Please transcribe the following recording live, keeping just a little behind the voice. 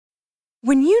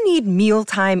When you need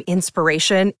mealtime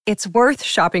inspiration, it's worth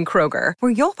shopping Kroger,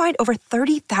 where you'll find over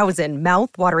 30,000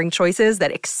 mouth-watering choices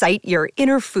that excite your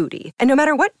inner foodie. And no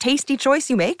matter what tasty choice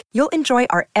you make, you'll enjoy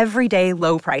our everyday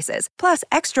low prices, plus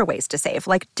extra ways to save,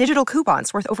 like digital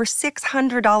coupons worth over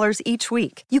 $600 each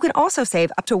week. You can also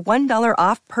save up to $1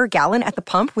 off per gallon at the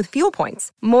pump with fuel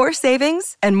points. More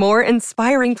savings and more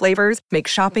inspiring flavors make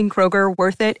shopping Kroger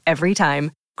worth it every time.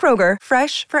 Kroger,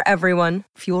 fresh for everyone.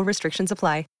 Fuel restrictions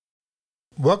apply.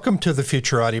 Welcome to the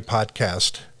Futurati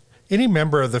podcast. Any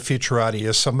member of the Futurati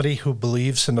is somebody who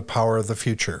believes in the power of the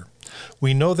future.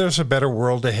 We know there's a better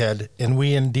world ahead, and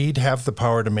we indeed have the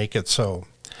power to make it so.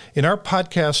 In our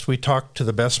podcast, we talk to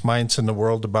the best minds in the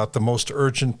world about the most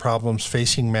urgent problems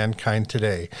facing mankind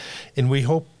today, and we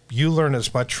hope you learn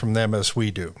as much from them as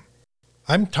we do.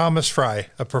 I'm Thomas Fry,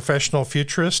 a professional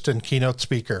futurist and keynote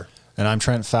speaker. And I'm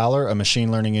Trent Fowler, a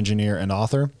machine learning engineer and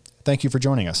author. Thank you for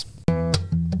joining us.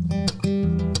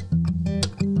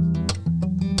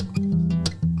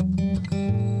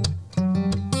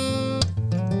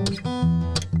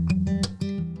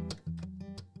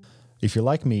 If you're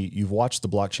like me, you've watched the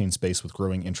blockchain space with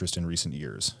growing interest in recent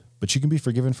years, but you can be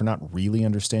forgiven for not really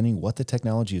understanding what the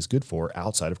technology is good for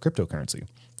outside of cryptocurrency.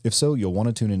 If so, you'll want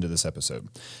to tune into this episode.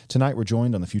 Tonight, we're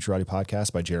joined on the Futurati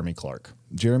podcast by Jeremy Clark.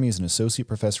 Jeremy is an associate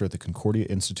professor at the Concordia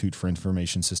Institute for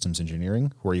Information Systems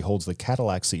Engineering, where he holds the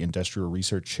Catalaxy Industrial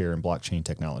Research Chair in Blockchain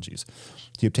Technologies.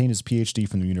 He obtained his PhD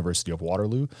from the University of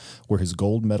Waterloo, where his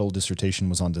gold medal dissertation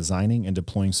was on designing and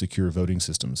deploying secure voting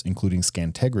systems, including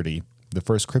Scantegrity, the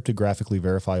first cryptographically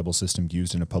verifiable system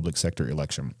used in a public sector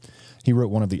election. He wrote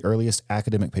one of the earliest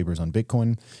academic papers on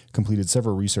Bitcoin, completed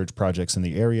several research projects in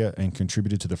the area, and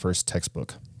contributed to the first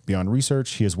textbook. Beyond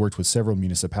research, he has worked with several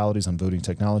municipalities on voting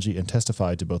technology and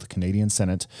testified to both the Canadian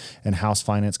Senate and House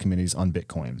Finance Committees on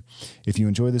Bitcoin. If you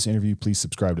enjoy this interview, please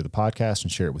subscribe to the podcast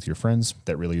and share it with your friends.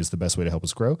 That really is the best way to help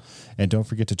us grow. And don't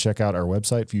forget to check out our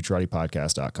website,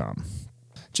 futuratipodcast.com.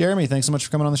 Jeremy, thanks so much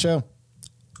for coming on the show.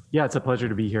 Yeah, it's a pleasure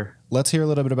to be here. Let's hear a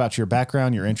little bit about your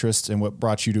background, your interests, and what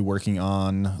brought you to working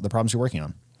on the problems you're working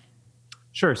on.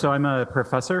 Sure. So I'm a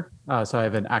professor. So I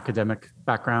have an academic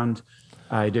background.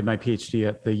 I did my PhD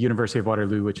at the University of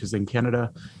Waterloo, which is in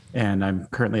Canada. And I'm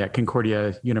currently at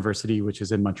Concordia University, which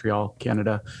is in Montreal,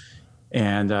 Canada.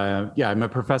 And I'm a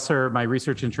professor. My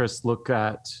research interests look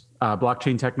at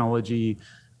blockchain technology.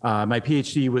 My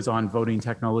PhD was on voting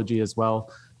technology as well.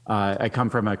 I come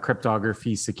from a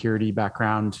cryptography security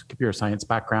background, computer science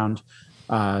background.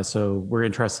 So we're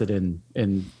interested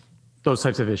in those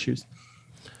types of issues.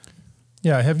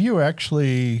 Yeah. Have you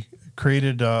actually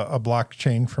created a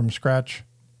blockchain from scratch?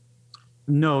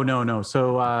 No.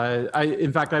 So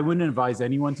in fact, I wouldn't advise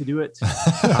anyone to do it.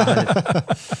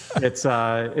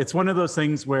 It's one of those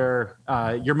things where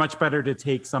you're much better to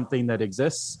take something that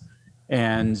exists.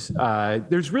 And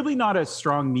there's really not a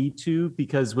strong need to,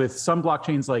 because with some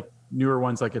blockchains, like newer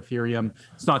ones like Ethereum,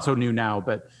 it's not so new now,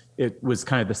 but it was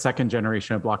kind of the second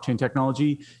generation of blockchain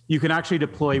technology. You can actually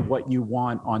deploy what you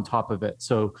want on top of it.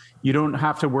 So you don't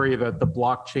have to worry about the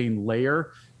blockchain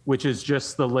layer, which is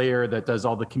just the layer that does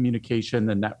all the communication,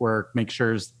 the network, make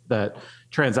sure that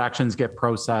transactions get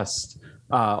processed,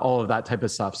 all of that type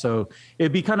of stuff. So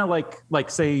it'd be kind of like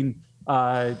saying,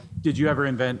 did you ever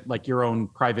invent like your own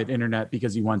private internet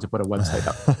because you wanted to put a website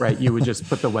up, right? You would just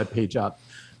put the web page up.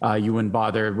 You wouldn't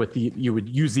bother with you would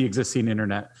use the existing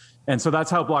internet. And so that's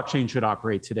how blockchain should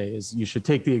operate today, is you should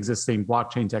take the existing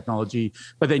blockchain technology,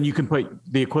 but then you can put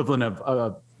the equivalent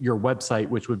of your website,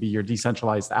 which would be your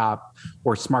decentralized app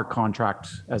or smart contract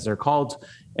as they're called.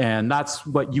 And that's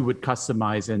what you would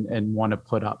customize and want to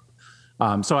put up.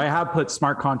 So I have put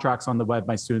smart contracts on the web.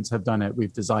 My students have done it.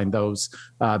 We've designed those,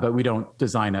 but we don't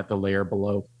design at the layer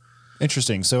below.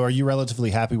 Interesting. So are you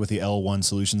relatively happy with the L1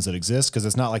 solutions that exist? Because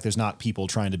it's not like there's not people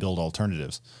trying to build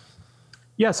alternatives.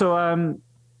 Yeah. So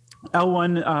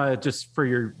L1, just for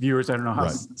your viewers, I don't know how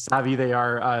savvy they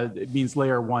are. It means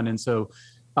layer one. And so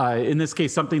in this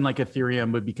case, something like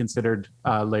Ethereum would be considered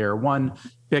layer one.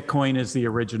 Bitcoin is the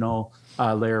original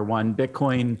layer one.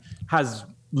 Bitcoin has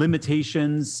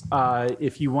limitations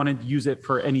if you want to use it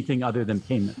for anything other than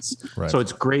payments. Right. So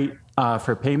it's great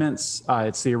for payments.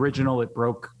 It's the original. It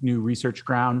broke new research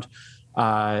ground.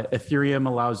 Ethereum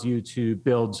allows you to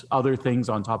build other things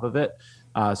on top of it.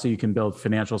 So you can build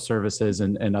financial services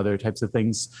and other types of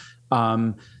things.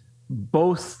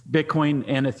 Both Bitcoin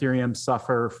and Ethereum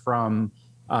suffer from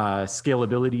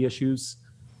scalability issues.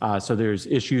 So there's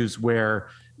issues where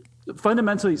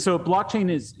fundamentally, so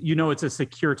blockchain is, it's a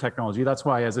secure technology. That's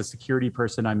why as a security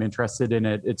person, I'm interested in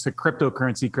it. It's a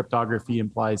cryptocurrency. Cryptography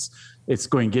implies it's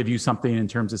going to give you something in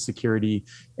terms of security.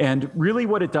 And really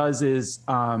what it does is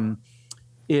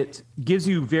it gives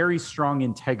you very strong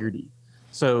integrity.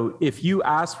 So if you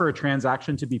ask for a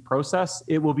transaction to be processed,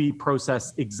 it will be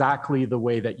processed exactly the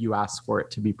way that you ask for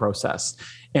it to be processed.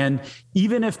 And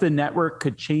even if the network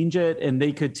could change it and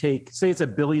they could take, say it's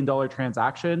 $1 billion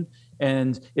transaction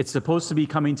and it's supposed to be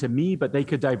coming to me, but they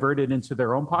could divert it into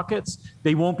their own pockets,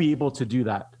 they won't be able to do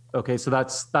that. Okay, so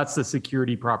that's the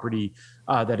security property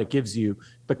that it gives you.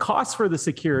 The cost for the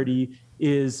security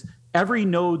is every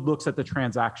node looks at the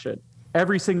transaction.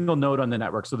 Every single node on the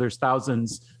network, so there's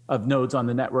thousands of nodes on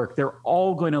the network, they're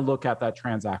all going to look at that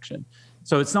transaction.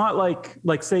 So it's not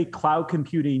like say cloud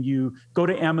computing, you go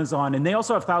to Amazon and they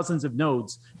also have thousands of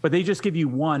nodes, but they just give you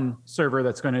one server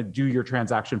that's going to do your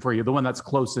transaction for you, the one that's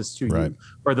closest to you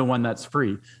or the one that's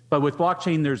free. But with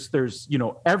blockchain, there's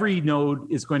every node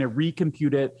is going to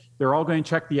recompute it. They're all going to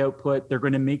check the output. They're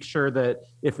going to make sure that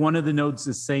if one of the nodes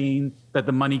is saying that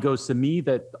the money goes to me,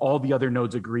 that all the other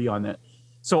nodes agree on it.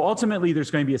 So ultimately, there's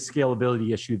going to be a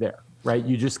scalability issue there, right?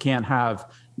 You just can't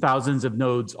have thousands of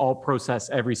nodes all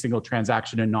process every single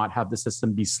transaction and not have the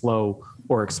system be slow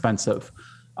or expensive.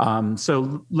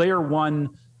 So layer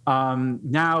one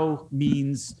now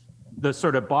means the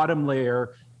sort of bottom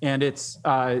layer, and it's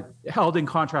held in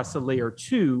contrast to layer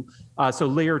two. So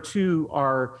layer two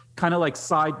are kind of like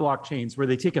side blockchains where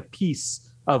they take a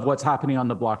piece of what's happening on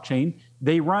the blockchain,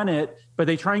 they run it, but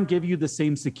they try and give you the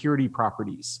same security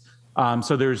properties.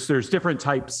 So there's different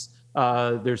types.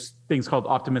 There's things called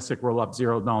optimistic rollup,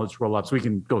 zero knowledge rollups. We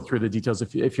can go through the details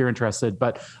if you're interested,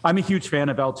 but I'm a huge fan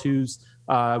of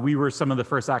L2s. We were some of the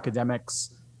first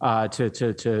academics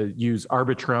to use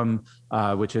Arbitrum,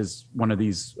 which is one of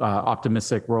these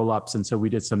optimistic rollups. And so we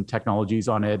did some technologies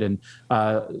on it. And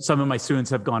some of my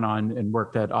students have gone on and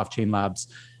worked at Off-Chain Labs.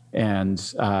 And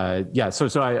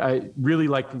so I really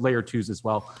like layer twos as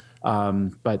well.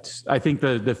 But I think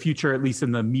the future, at least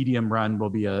in the medium run,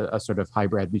 will be a sort of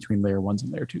hybrid between layer ones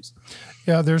and layer twos.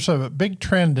 Yeah, there's a big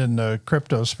trend in the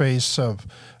crypto space of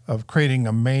creating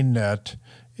a mainnet,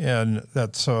 and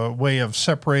that's a way of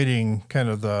separating kind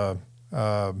of the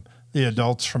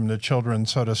adults from the children,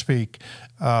 so to speak.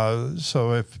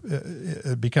 So if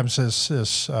it becomes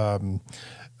this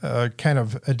kind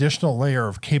of additional layer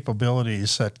of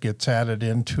capabilities that gets added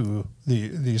into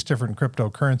these different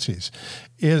cryptocurrencies.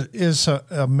 Is a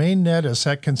mainnet, is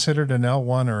that considered an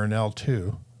L1 or an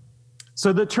L2?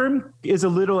 So the term is a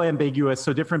little ambiguous,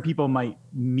 so different people might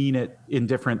mean it in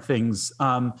different things.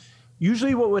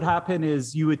 Usually what would happen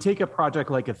is you would take a project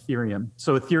like Ethereum.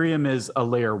 So Ethereum is a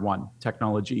layer one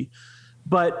technology.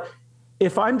 But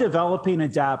if I'm developing a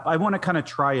dApp, I want to kind of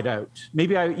try it out.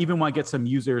 Maybe I even want to get some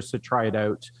users to try it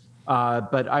out.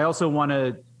 But I also want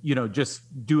to, just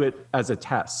do it as a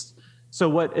test. So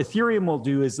what Ethereum will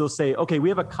do is they'll say, okay, we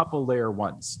have a couple layer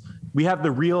ones. We have the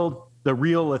real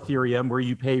Ethereum where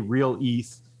you pay real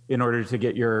ETH in order to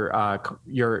get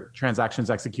your transactions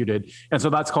executed. And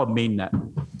so that's called mainnet.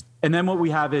 And then what we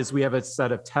have is we have a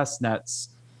set of test nets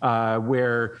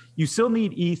where you still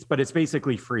need ETH, but it's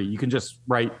basically free. You can just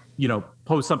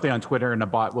post something on Twitter and a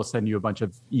bot will send you a bunch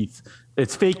of ETH.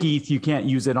 It's fake ETH. You can't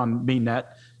use it on mainnet,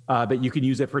 but you can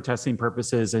use it for testing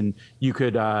purposes. And you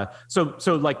could, so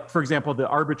like, for example, the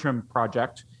Arbitrum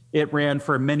project, it ran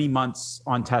for many months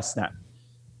on testnet.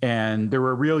 And there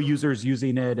were real users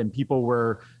using it and people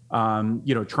were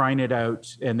trying it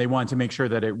out, and they wanted to make sure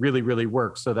that it really, really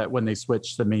works so that when they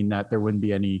switched to mainnet, there wouldn't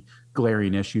be any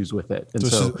glaring issues with it. And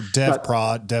so dev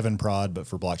and prod, but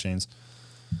for blockchains.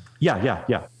 Yeah,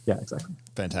 exactly.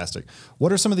 Fantastic.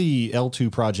 What are some of the L2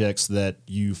 projects that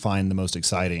you find the most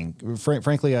exciting?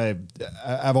 Frankly,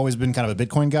 I've always been kind of a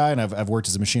Bitcoin guy, and I've worked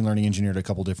as a machine learning engineer at a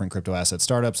couple different crypto asset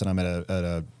startups, and I'm at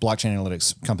a blockchain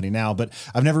analytics company now, but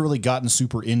I've never really gotten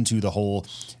super into the whole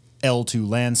L2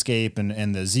 landscape and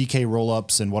the ZK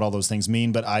rollups and what all those things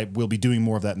mean, but I will be doing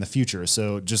more of that in the future.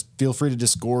 So just feel free to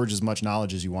disgorge as much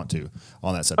knowledge as you want to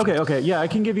on that subject. Okay. Yeah, I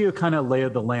can give you a kind of lay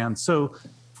of the land. So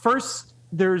first,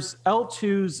 there's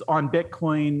L2s on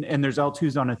Bitcoin and there's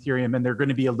L2s on Ethereum, and they're going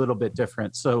to be a little bit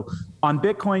different. So on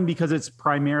Bitcoin, because it's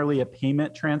primarily a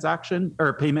payment transaction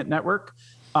or payment network,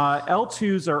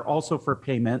 L2s are also for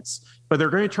payments, but they're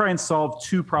going to try and solve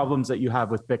two problems that you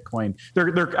have with Bitcoin.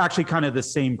 They're actually kind of the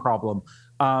same problem.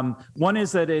 One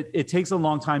is that it takes a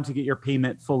long time to get your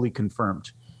payment fully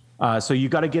confirmed. So you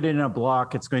got to get it in a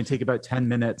block. It's going to take about 10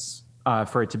 minutes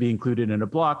for it to be included in a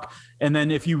block. And then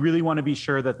if you really want to be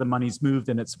sure that the money's moved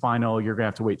and it's final, you're going to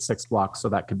have to wait 6 blocks. So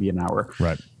that could be an hour.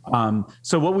 Right.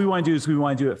 So what we want to do is we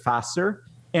want to do it faster.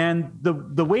 And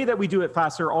the way that we do it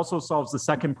faster also solves the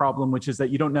second problem, which is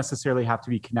that you don't necessarily have to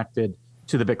be connected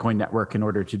to the Bitcoin network in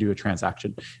order to do a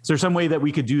transaction. Is there some way that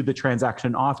we could do the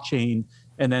transaction off chain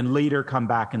and then later come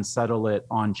back and settle it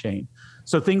on chain.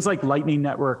 So things like Lightning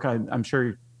Network, I'm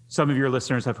sure some of your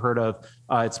listeners have heard of.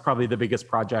 It's probably the biggest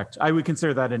project. I would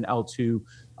consider that an L2.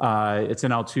 It's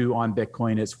an L2 on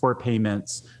Bitcoin. It's for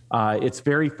payments. It's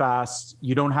very fast.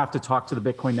 You don't have to talk to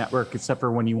the Bitcoin network except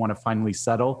for when you want to finally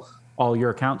settle all your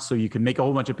accounts. So you can make a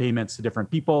whole bunch of payments to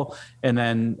different people. And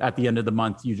then at the end of the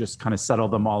month, you just kind of settle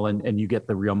them all and you get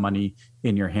the real money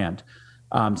in your hand.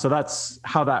 So that's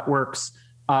how that works.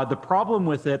 The problem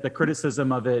with it, the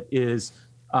criticism of it is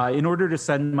in order to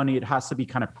send money, it has to be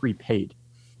kind of prepaid.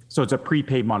 So it's a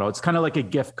prepaid model. It's kind of like a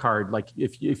gift card. Like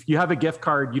if you have a gift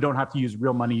card, you don't have to use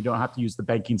real money. You don't have to use the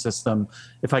banking system.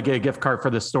 If I get a gift card for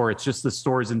the store, it's just the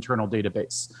store's internal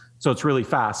database. So it's really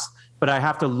fast, but I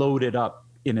have to load it up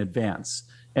in advance.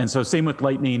 And so same with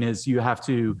Lightning is you have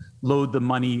to load the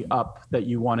money up that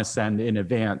you want to send in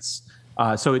advance.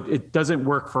 So it doesn't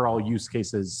work for all use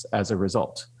cases as a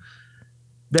result.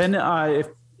 Then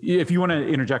if you want to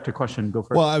interject a question, go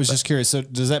for it. Well, I was just curious. So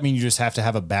does that mean you just have to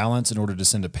have a balance in order to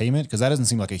send a payment? Because that doesn't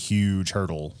seem like a huge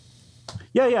hurdle.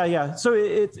 Yeah.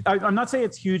 So I'm not saying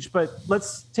it's huge, but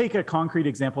let's take a concrete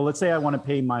example. Let's say I want to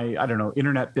pay my,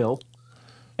 internet bill,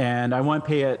 and I want to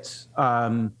pay it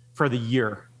for the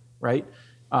year, right?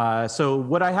 So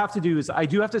what I have to do is I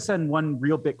do have to send one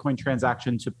real Bitcoin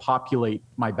transaction to populate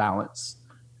my balance,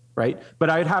 right? But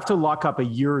I'd have to lock up a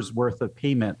year's worth of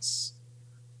payments,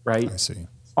 right? I see.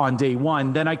 On day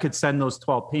one, then I could send those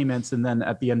 12 payments, and then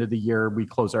at the end of the year, we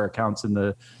close our accounts, and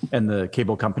the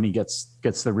cable company gets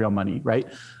the real money, right?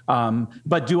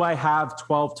 But do I have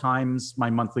 12 times my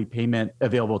monthly payment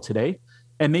available today?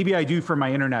 And maybe I do for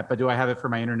my internet, but do I have it for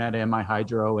my internet and my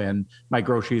hydro and my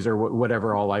groceries or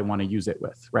whatever all I want to use it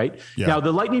with, right? Yeah. Now,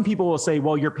 the Lightning people will say,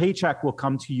 well, your paycheck will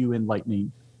come to you in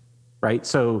Lightning, right?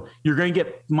 So you're going to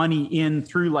get money in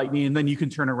through Lightning, and then you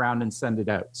can turn around and send it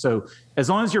out. So as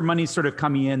long as your money's sort of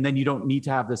coming in, then you don't need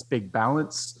to have this big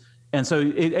balance. And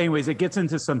so it gets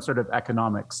into some sort of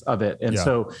economics of it. And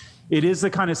so it is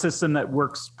the kind of system that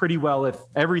works pretty well if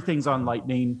everything's on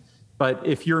Lightning. But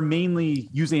if you're mainly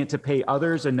using it to pay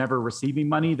others and never receiving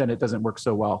money, then it doesn't work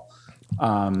so well.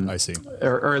 I see.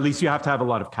 Or at least you have to have a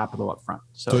lot of capital up front.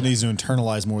 So it needs to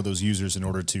internalize more of those users in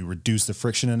order to reduce the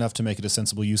friction enough to make it a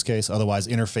sensible use case. Otherwise,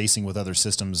 interfacing with other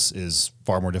systems is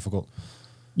far more difficult.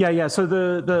 Yeah. So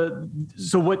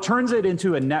so what turns it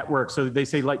into a network, so they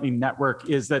say Lightning Network,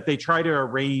 is that they try to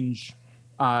arrange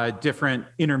different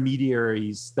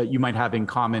intermediaries that you might have in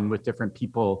common with different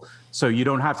people. So you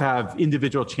don't have to have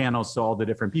individual channels to all the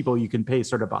different people. You can pay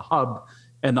sort of a hub,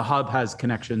 and the hub has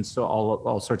connections to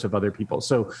all sorts of other people.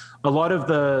 So a lot of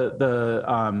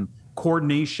the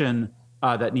coordination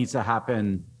that needs to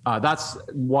happen, that's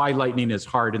why Lightning is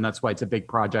hard, and that's why it's a big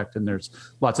project, and there's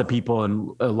lots of people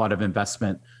and a lot of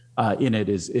investment in it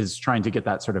is trying to get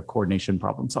that sort of coordination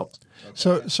problem solved.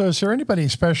 So is there anybody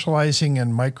specializing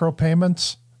in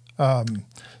micropayments?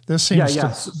 This seems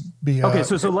to be... Okay,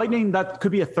 so Lightning, that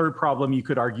could be a third problem you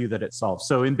could argue that it solves.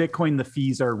 So in Bitcoin, the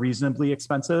fees are reasonably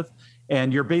expensive,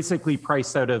 and you're basically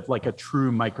priced out of like a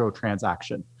true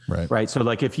microtransaction, right? So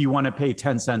like if you want to pay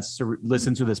 10 cents to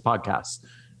listen to this podcast,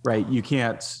 right, you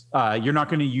can't, you're not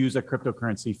going to use a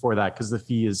cryptocurrency for that because the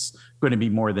fee is going to be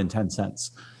more than 10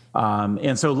 cents.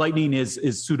 And so Lightning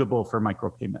is suitable for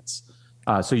micropayments.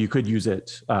 So you could use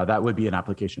it. That would be an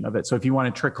application of it. So if you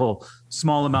want to trickle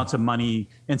small amounts of money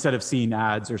instead of seeing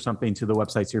ads or something to the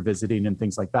websites you're visiting and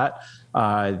things like that,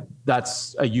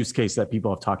 that's a use case that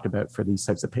people have talked about for these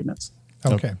types of payments.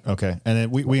 Okay. And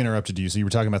then we interrupted you. So you were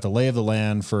talking about the lay of the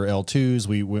land for L2s.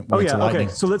 We went to Lightning. Okay.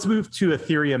 So let's move to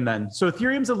Ethereum then. So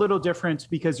Ethereum's a little different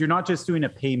because you're not just doing a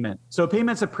payment. So a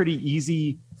payment's a pretty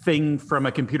easy thing from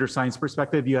a computer science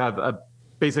perspective. You have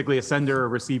basically a sender, a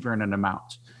receiver, and an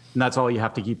amount. And that's all you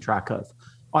have to keep track of.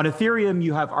 On Ethereum,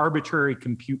 you have arbitrary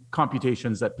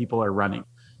computations that people are running,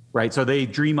 right? So they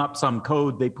dream up some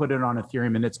code, they put it on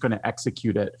Ethereum, and it's going to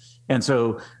execute it. And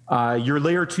so your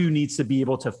layer 2 needs to be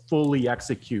able to fully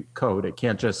execute code. It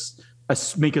can't just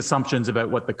make assumptions about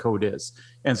what the code is.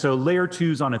 And so layer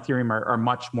 2s on Ethereum are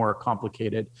much more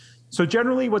complicated. So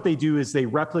generally what they do is they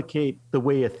replicate the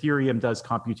way Ethereum does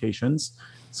computations.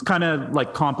 It's kind of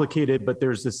like complicated, but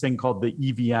there's this thing called the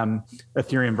EVM,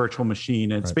 Ethereum Virtual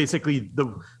Machine. And it's basically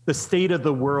the state of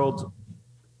the world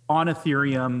on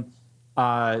Ethereum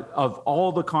of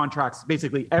all the contracts,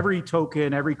 basically every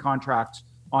token, every contract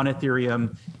on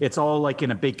Ethereum. It's all like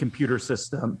in a big computer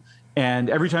system. And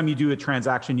every time you do a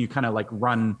transaction, you kind of like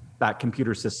run that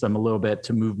computer system a little bit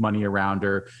to move money around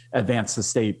or advance the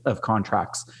state of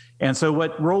contracts. And so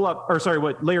what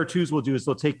layer 2s will do is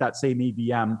they'll take that same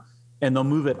EVM and they'll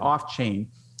move it off chain.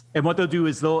 And what they'll do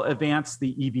is they'll advance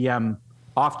the EVM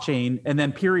off chain, and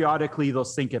then periodically they'll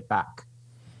sync it back.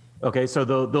 Okay, so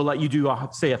they'll let you do,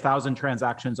 say, 1,000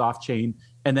 transactions off chain,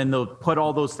 and then they'll put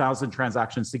all those 1,000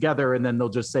 transactions together, and then they'll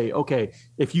just say, okay,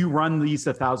 if you run these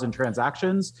 1,000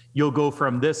 transactions, you'll go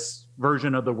from this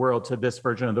version of the world to this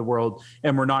version of the world,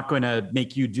 and we're not going to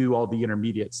make you do all the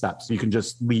intermediate steps. You can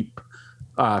just leap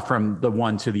from the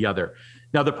one to the other.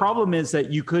 Now, the problem is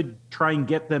that you could try and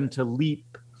get them to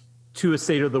leap to a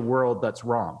state of the world that's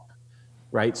wrong,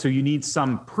 right? So you need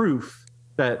some proof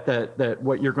that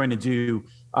what you're going to do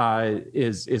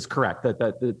is correct,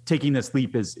 that taking this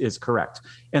leap is correct.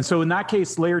 And so in that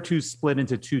case, layer 2 is split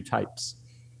into two types.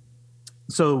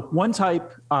 So one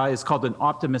type is called an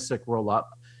optimistic rollup.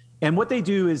 And what they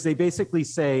do is they basically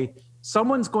say,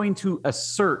 someone's going to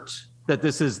assert that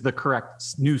this is the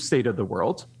correct new state of the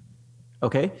world,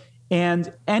 okay?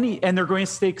 And they're going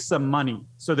to stake some money.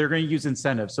 So they're going to use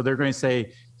incentives. So they're going to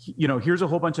say, here's a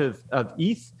whole bunch of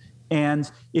ETH.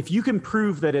 And if you can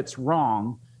prove that it's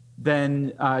wrong,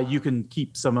 then you can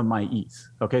keep some of my ETH.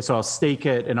 Okay, so I'll stake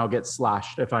it and I'll get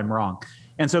slashed if I'm wrong.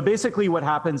 And so basically what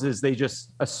happens is they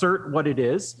just assert what it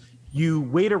is. You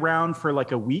wait around for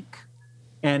like a week,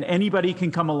 and anybody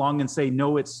can come along and say,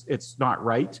 no, it's not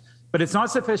right. But it's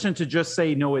not sufficient to just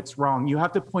say, no, it's wrong. You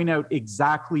have to point out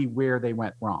exactly where they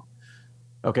went wrong.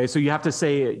 Okay, so you have to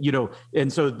say,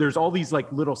 and so there's all these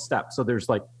like little steps. So there's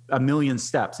like a million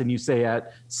steps, and you say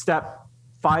at step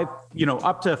 5,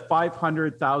 up to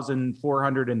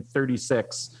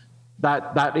 500,436,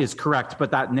 that is correct.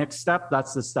 But that next step,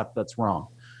 that's the step that's wrong.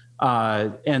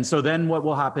 And so then what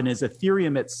will happen is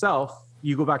Ethereum itself,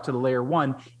 you go back to the layer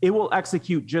 1, it will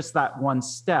execute just that one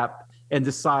step and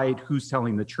decide who's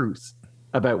telling the truth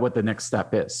about what the next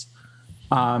step is.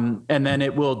 And then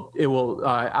it will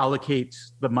allocate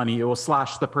the money. It will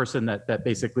slash the person that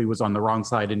basically was on the wrong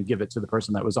side and give it to the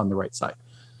person that was on the right side.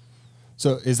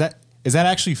 So is that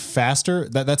actually faster?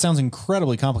 That sounds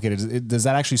incredibly complicated. Does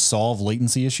that actually solve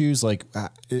latency issues? Like,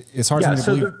 it's hard for me to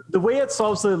believe. So the way it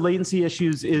solves the latency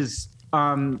issues is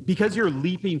because you're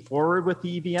leaping forward with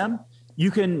the EVM,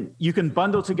 you can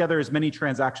bundle together as many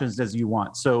transactions as you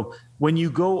want. So when you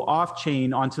go off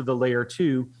chain onto the layer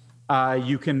 2,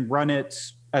 you can run it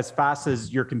as fast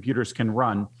as your computers can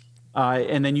run.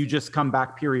 And then you just come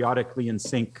back periodically and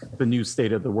sync the new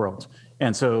state of the world.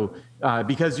 And so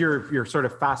because you're sort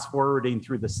of fast forwarding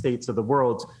through the states of the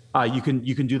world, you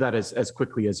can do that as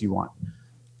quickly as you want.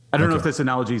 I don't know if this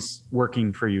analogy is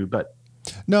working for you, but.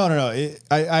 No.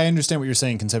 I understand what you're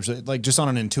saying conceptually. Like, just on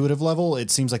an intuitive level, it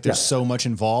seems like there's so much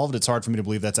involved. It's hard for me to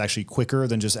believe that's actually quicker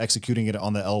than just executing it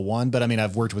on the L1. But I mean,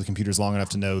 I've worked with computers long enough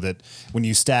to know that when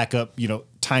you stack up,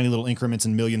 tiny little increments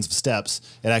and millions of steps,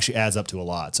 it actually adds up to a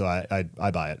lot. So I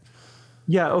buy it.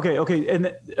 Yeah. Okay.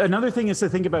 And another thing is to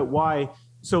think about why.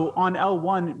 So on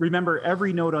L1, remember,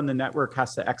 every node on the network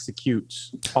has to execute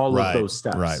all of those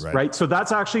steps, right? So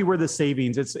that's actually where the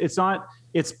savings,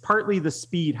 it's partly the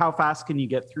speed, how fast can you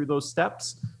get through those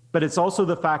steps, but it's also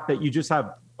the fact that you just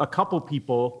have a couple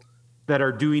people that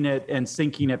are doing it and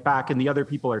syncing it back, and the other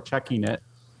people are checking it,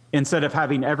 instead of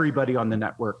having everybody on the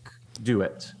network do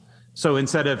it. So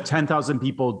instead of 10,000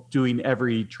 people doing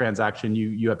every transaction,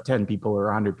 you have 10 people or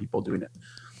 100 people doing it.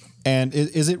 And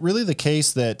is it really the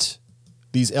case that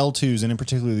these L2s, and in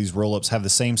particular these rollups, have the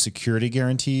same security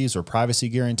guarantees or privacy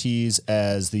guarantees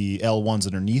as the L1s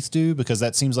underneath do? Because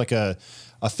that seems like a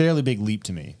fairly big leap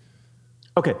to me.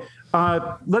 Okay.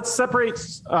 Let's separate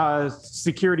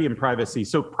security and privacy.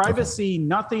 So privacy,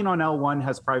 nothing on L1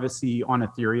 has privacy on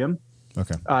Ethereum.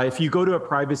 Okay. If you go to a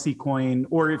privacy coin,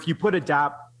 or if you put a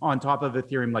dApp on top of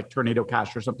Ethereum, like Tornado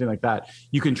Cash or something like that,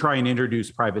 you can try and introduce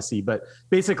privacy. But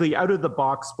basically, out of the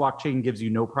box, blockchain gives you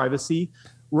no privacy.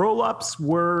 Rollups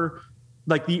were,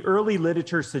 like, the early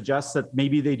literature suggests that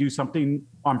maybe they do something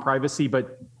on privacy,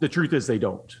 but the truth is they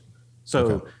don't.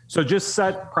 So just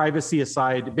set privacy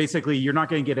aside. Basically, you're not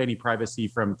going to get any privacy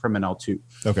from an L2.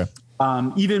 Okay.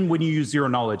 Even when you use zero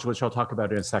knowledge, which I'll talk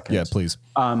about in a second. Yeah, please.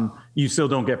 You still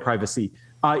don't get privacy.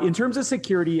 In terms of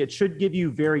security, it should give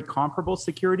you very comparable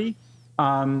security.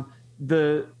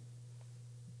 The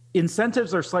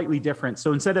incentives are slightly different.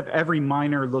 So instead of every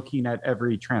miner looking at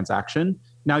every transaction,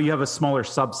 now you have a smaller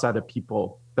subset of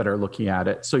people that are looking at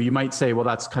it. So you might say, well,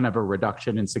 that's kind of a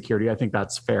reduction in security. I think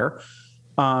that's fair.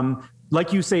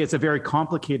 Like you say, it's a very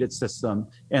complicated system.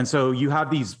 And so you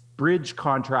have these bridge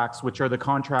contracts, which are the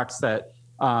contracts that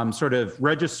sort of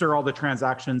register all the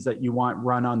transactions that you want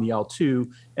run on the L2.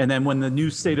 And then when the new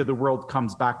state of the world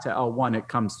comes back to L1, it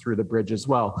comes through the bridge as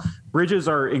well. Bridges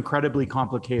are incredibly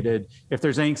complicated. If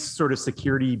there's any sort of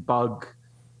security bug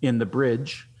in the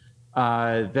bridge,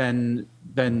 then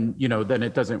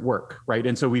it doesn't work, right?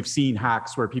 And so we've seen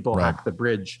hacks where people hack the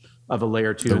bridge of a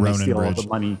layer 2 and they steal all the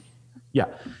money. Yeah,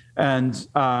 and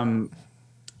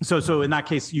so in that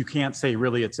case, you can't say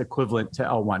really it's equivalent to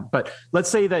L1. But let's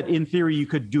say that in theory you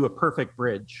could do a perfect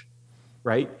bridge,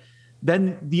 right?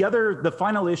 Then the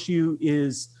final issue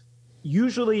is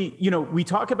usually, we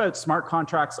talk about smart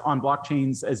contracts on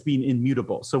blockchains as being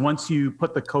immutable. So once you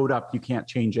put the code up, you can't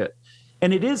change it.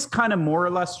 And it is kind of more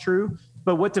or less true.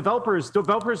 But what developers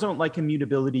don't like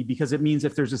immutability because it means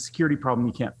if there's a security problem,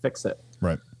 you can't fix it.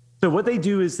 Right. So what they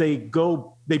do is they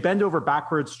bend over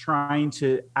backwards trying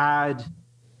to add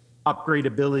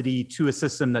upgradability to a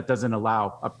system that doesn't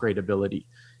allow upgradability.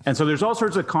 And so there's all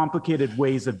sorts of complicated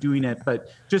ways of doing it. But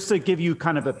just to give you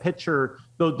kind of a picture,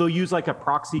 they'll use like a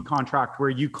proxy contract where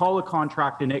you call a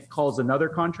contract and it calls another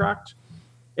contract.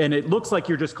 And it looks like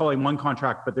you're just calling one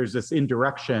contract, but there's this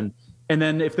indirection. And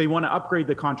then if they want to upgrade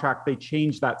the contract, they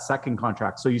change that second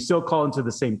contract. So you still call into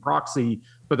the same proxy,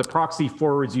 but the proxy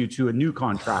forwards you to a new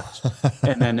contract.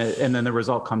 and then the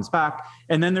result comes back.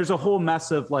 And then there's a whole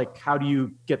mess of like, how do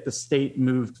you get the state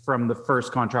moved from the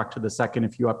first contract to the second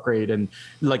if you upgrade? And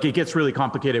like, it gets really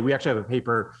complicated. We actually have a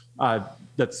paper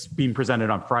that's being presented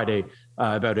on Friday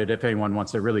about it, if anyone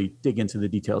wants to really dig into the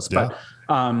details. Yeah.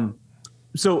 But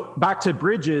so back to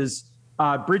bridges,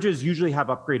 bridges usually have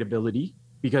upgradability,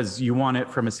 because you want it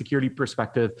from a security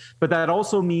perspective. But that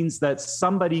also means that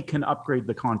somebody can upgrade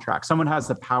the contract. Someone has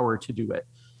the power to do it.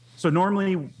 So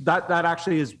normally that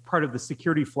actually is part of the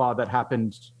security flaw that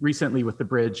happened recently with the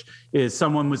bridge, is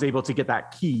someone was able to get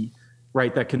that key,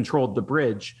 right, that controlled the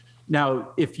bridge.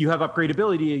 Now, if you have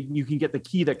upgradability, you can get the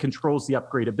key that controls the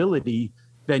upgradability,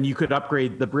 then you could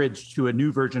upgrade the bridge to a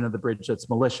new version of the bridge that's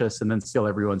malicious and then steal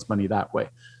everyone's money that way.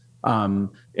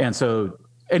 And so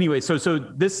anyway, so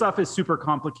this stuff is super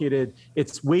complicated.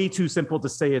 It's way too simple to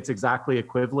say it's exactly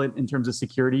equivalent in terms of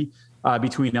security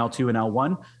between L2 and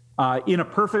L1. In a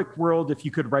perfect world, if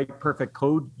you could write perfect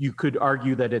code, you could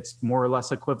argue that it's more or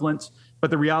less equivalent. But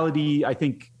the reality, I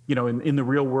think, in the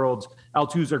real world,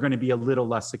 L2s are going to be a little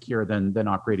less secure than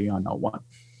operating on L1.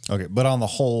 Okay, but on the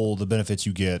whole, the benefits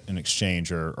you get in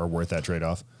exchange are worth that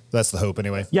trade-off. That's the hope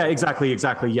anyway. Yeah, exactly.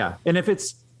 Yeah. And if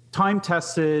it's time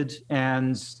tested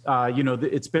and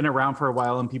it's been around for a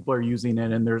while and people are using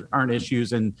it and there aren't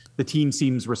issues and the team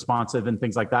seems responsive and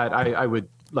things like that, I would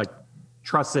like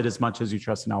trust it as much as you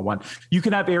trust in L1. You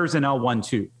can have errors in L1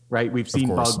 too, right? We've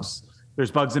seen bugs. There's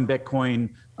bugs in Bitcoin.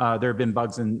 There have been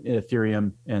bugs in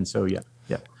Ethereum. And so, yeah.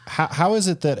 How is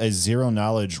it that a zero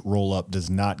knowledge rollup does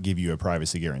not give you a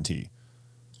privacy guarantee?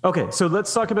 Okay, so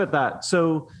let's talk about that.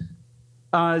 So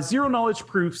zero knowledge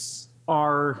proofs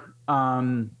are...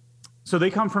 So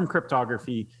they come from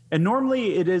cryptography. And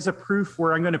normally it is a proof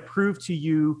where I'm going to prove to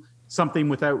you something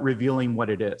without revealing what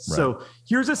it is. Right. So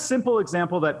here's a simple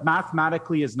example that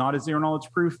mathematically is not a zero knowledge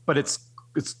proof, but it's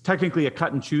technically a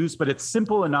cut and choose, but it's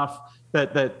simple enough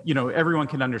that everyone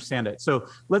can understand it. So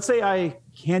let's say I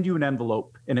hand you an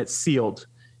envelope and it's sealed,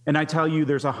 and I tell you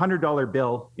there's a $100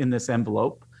 bill in this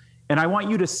envelope, and I want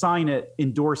you to sign it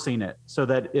endorsing it, so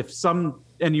that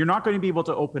and you're not going to be able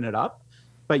to open it up,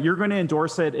 but you're going to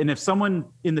endorse it. And if someone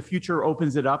in the future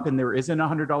opens it up and there isn't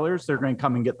 $100, they're going to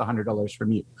come and get the $100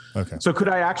 from you. Okay. So could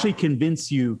I actually convince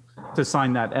you to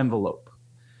sign that envelope?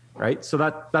 Right. So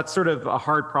that's sort of a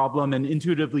hard problem. And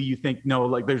intuitively you think, no,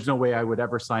 like there's no way I would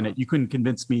ever sign it. You couldn't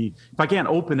convince me. If I can't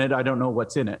open it, I don't know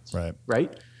what's in it. Right.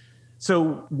 Right.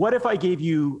 So what if I gave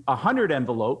you 100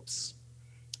 envelopes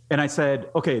and I said,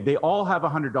 okay, they all have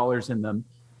 $100 in them.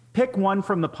 Pick one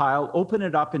from the pile, open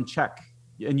it up and check.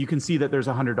 And you can see that there's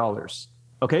 $100.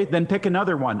 Okay, then pick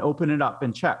another one, open it up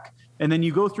and check. And then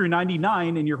you go through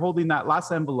 99 and you're holding that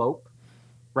last envelope,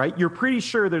 right? You're pretty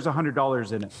sure there's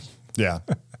 $100 in it. Yeah.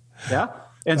 Yeah.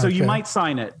 And so you might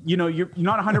sign it. You're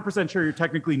not 100% sure. You're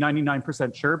technically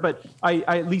 99% sure, but I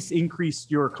at least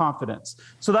increased your confidence.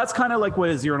 So that's kind of like what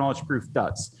a zero knowledge proof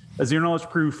does. A zero knowledge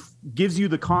proof gives you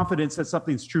the confidence that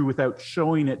something's true without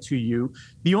showing it to you.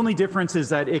 The only difference is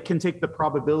that it can take the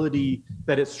probability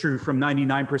that it's true from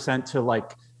 99% to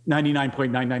like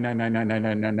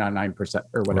 99.9999999%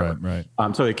 or whatever. Right.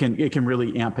 So it can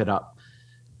really amp it up.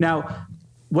 Now,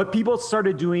 what people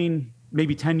started doing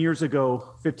maybe 10 years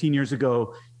ago, 15 years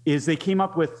ago, is they came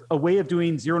up with a way of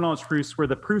doing zero knowledge proofs where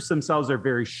the proofs themselves are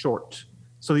very short.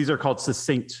 So these are called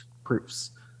succinct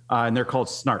proofs, and they're called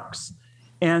snarks.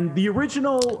 And the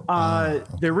original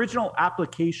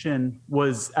application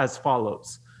was as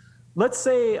follows. Let's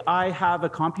say I have a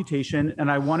computation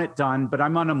and I want it done, but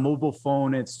I'm on a mobile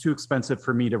phone. It's too expensive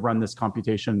for me to run this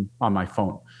computation on my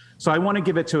phone. So I want to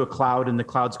give it to a cloud, and the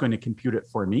cloud's going to compute it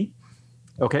for me.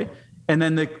 Okay. And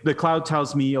then the cloud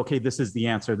tells me, okay, this is the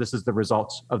answer. This is the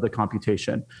result of the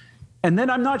computation. And then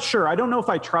I'm not sure. I don't know if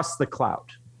I trust the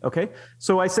cloud. Okay.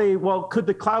 So I say, well, could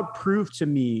the cloud prove to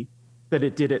me that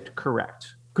it did it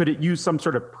correct? Could it use some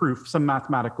sort of proof, some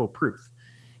mathematical proof?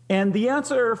 And the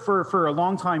answer for a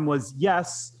long time was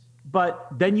yes, but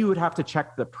then you would have to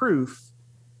check the proof.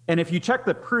 And if you check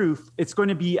the proof, it's going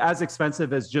to be as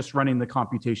expensive as just running the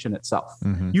computation itself.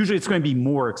 Usually it's going to be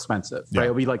more expensive, right?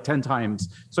 It'll be like 10 times.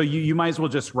 So you might as well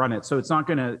just run it. So it's not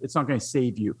going to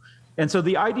save you. And so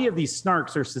the idea of these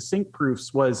snarks or succinct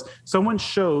proofs was someone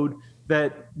showed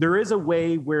that there is a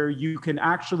way where you can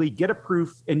actually get a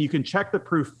proof and you can check the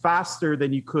proof faster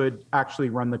than you could actually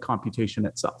run the computation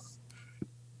itself.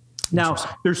 Now,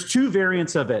 there's two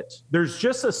variants of it. There's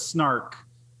just a snark,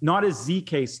 not a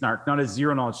ZK snark, not a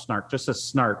zero knowledge snark, just a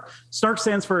snark. Snark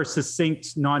stands for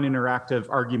succinct, non-interactive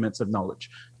arguments of knowledge,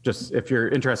 just if you're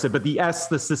interested. But the S,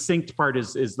 the succinct part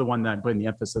is the one that I'm putting the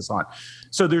emphasis on.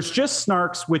 So there's just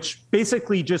snarks, which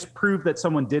basically just prove that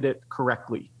someone did it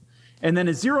correctly. And then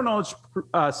a zero knowledge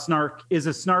snark is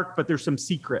a snark, but there's some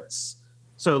secrets.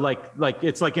 So like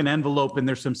it's like an envelope and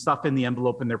there's some stuff in the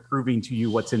envelope and they're proving to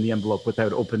you what's in the envelope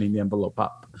without opening the envelope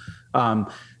up.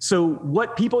 So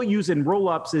what people use in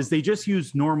rollups is they just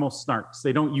use normal snarks.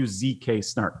 They don't use ZK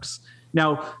snarks.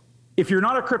 Now, if you're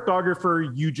not a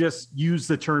cryptographer, you just use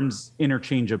the terms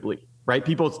interchangeably, right?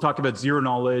 People talk about zero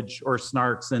knowledge or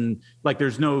snarks and like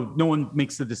there's no one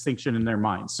makes the distinction in their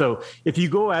mind. So if you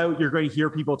go out, you're going to hear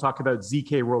people talk about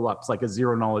ZK rollups, like a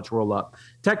zero knowledge rollup.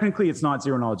 Technically, it's not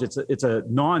zero knowledge. It's a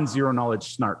non-zero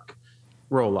knowledge snark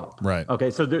rollup. Right. Okay.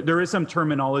 So there is some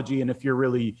terminology. And if you're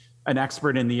really an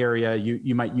expert in the area,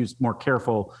 you might use more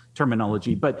careful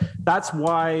terminology. But that's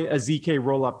why a ZK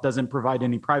rollup doesn't provide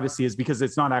any privacy, is because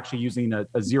it's not actually using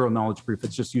a zero knowledge proof.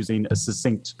 It's just using a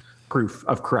succinct proof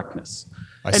of correctness.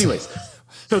 Anyways,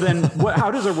 so then how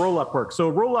does a rollup work? So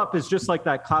a rollup is just like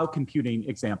that cloud computing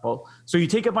example. So you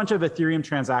take a bunch of Ethereum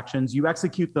transactions, you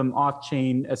execute them off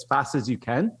chain as fast as you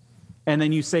can, and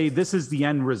then you say, this is the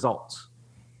end result.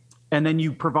 And then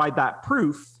you provide that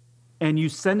proof and you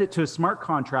send it to a smart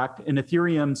contract. An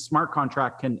Ethereum smart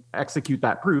contract can execute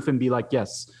that proof and be like,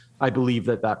 yes, I believe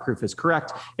that proof is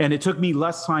correct. And it took me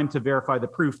less time to verify the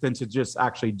proof than to just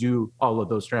actually do all of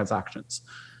those transactions.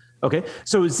 Okay,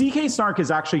 so ZK snark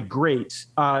is actually great.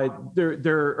 A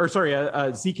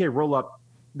ZK rollup,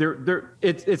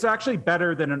 it's actually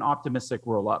better than an optimistic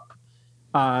rollup.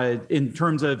 In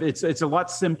terms of it's a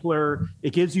lot simpler.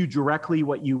 It gives you directly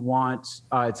what you want.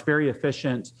 It's very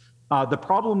efficient. The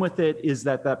problem with it is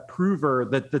that prover,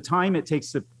 that the time it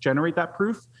takes to generate that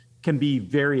proof can be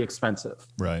very expensive.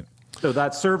 Right. So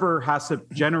that server has to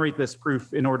generate this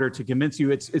proof in order to convince you.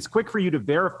 It's quick for you to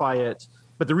verify it,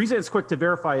 but the reason it's quick to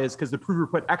verify is because the prover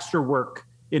put extra work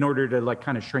in order to like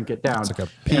kind of shrink it down. It's like a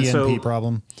PNP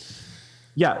problem.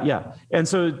 Yeah. And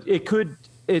so it could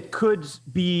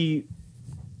be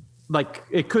like,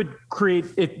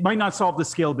 it might not solve the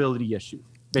scalability issue,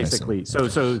 basically.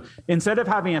 So instead of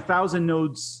having 1,000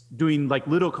 nodes doing like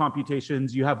little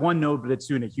computations, you have one node, but it's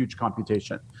doing a huge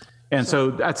computation. And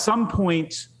so at some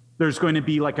point, there's going to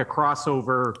be like a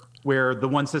crossover where the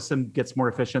one system gets more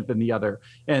efficient than the other.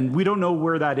 And we don't know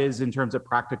where that is in terms of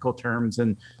practical terms.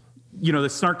 And, the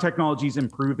snark technology is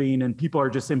improving and people are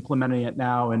just implementing it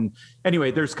now. And anyway,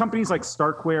 there's companies like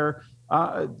Starkware.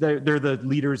 They're the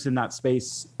leaders in that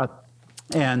space.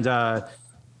 Another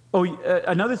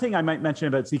thing I might mention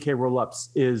about ZK rollups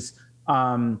is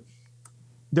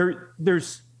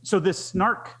so this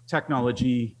snark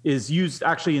technology is used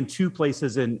actually in two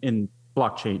places in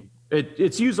blockchain.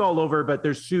 It's used all over, but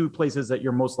there's two places that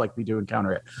you're most likely to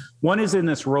encounter it. One is in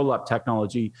this rollup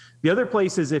technology. The other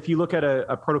place is if you look at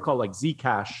a protocol like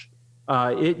Zcash,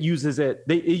 it uses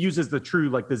the true,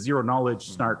 like the zero knowledge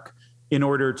snark in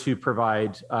order to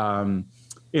provide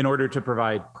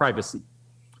privacy.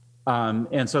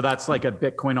 And so that's like a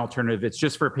Bitcoin alternative. It's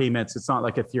just for payments. It's not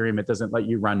like Ethereum. It doesn't let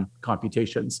you run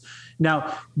computations.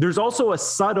 Now, there's also a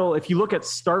subtle, if you look at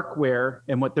Starkware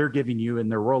and what they're giving you in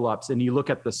their rollups, and you look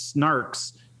at the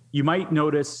snarks, you might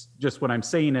notice, just when I'm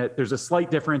saying it, there's a slight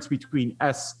difference between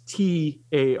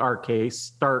STARK,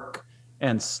 Stark,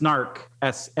 and snark,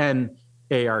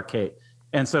 SNARK.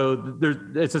 And so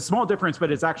it's a small difference,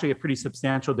 but it's actually a pretty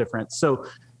substantial difference. So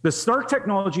the snark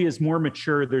technology is more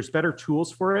mature. There's better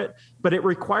tools for it, but it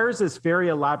requires this very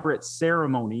elaborate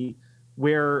ceremony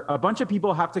where a bunch of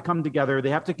people have to come together.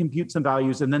 They have to compute some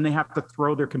values, and then they have to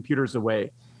throw their computers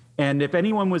away. And if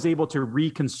anyone was able to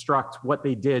reconstruct what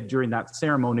they did during that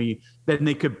ceremony, then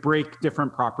they could break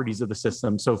different properties of the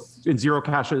system. So in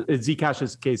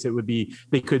Zcash's case, it would be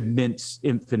they could mint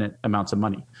infinite amounts of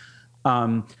money.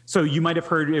 So you might have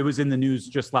heard, it was in the news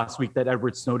just last week that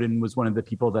Edward Snowden was one of the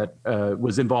people that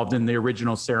was involved in the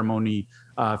original ceremony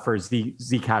for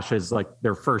Zcash's, like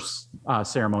their first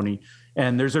ceremony.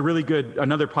 And there's a really good,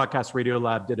 another podcast,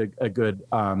 Radiolab did a good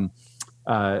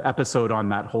episode on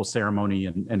that whole ceremony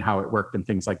and how it worked and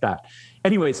things like that.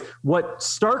 Anyways, what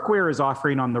Starkware is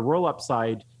offering on the roll-up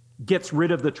side gets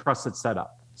rid of the trusted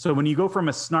setup. So when you go from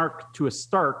a Snark to a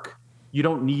Stark, you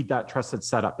don't need that trusted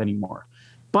setup anymore.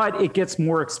 But it gets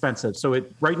more expensive. So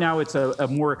right now it's a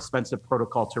more expensive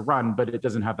protocol to run, but it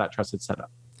doesn't have that trusted setup.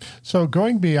 So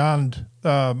going beyond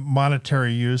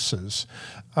monetary uses,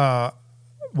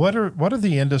 what are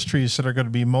the industries that are going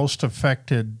to be most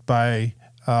affected by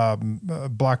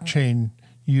blockchain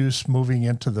use moving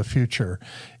into the future?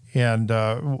 And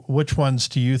which ones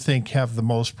do you think have the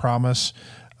most promise?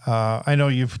 I know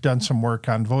you've done some work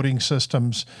on voting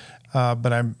systems.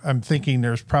 But I'm thinking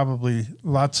there's probably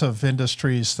lots of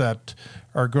industries that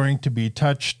are going to be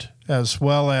touched, as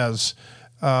well as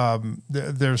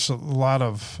there's a lot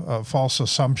of false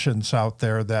assumptions out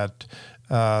there that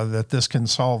this can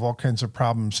solve all kinds of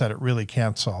problems that it really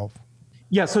can't solve.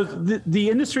 Yeah, so the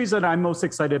industries that I'm most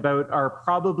excited about are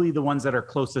probably the ones that are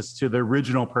closest to the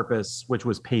original purpose, which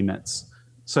was payments.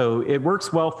 So it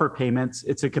works well for payments.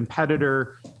 It's a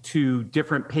competitor to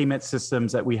different payment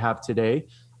systems that we have today.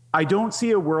 I don't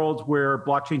see a world where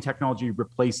blockchain technology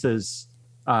replaces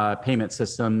payment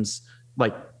systems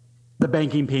like the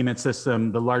banking payment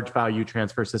system, the large value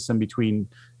transfer system between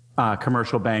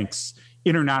commercial banks,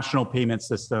 international payment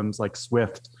systems like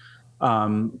SWIFT.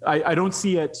 I don't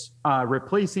see it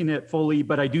replacing it fully,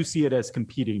 but I do see it as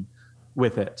competing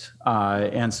with it.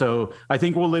 And so I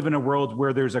think we'll live in a world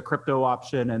where there's a crypto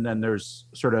option and then there's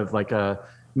sort of like a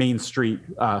Main Street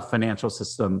financial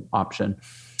system option.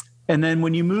 And then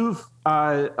when you move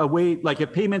away, like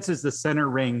if payments is the center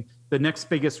ring, the next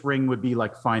biggest ring would be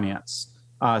like finance.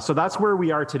 So that's where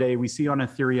we are today. We see on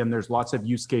Ethereum, there's lots of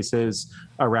use cases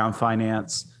around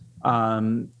finance.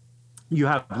 You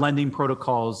have lending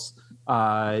protocols.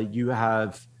 You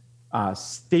have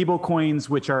stable coins,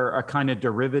 which are a kind of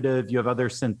derivative. You have other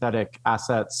synthetic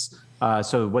assets.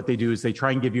 So what they do is they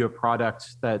try and give you a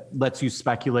product that lets you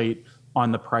speculate on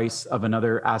the price of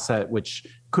another asset, which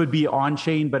could be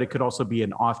on-chain, but it could also be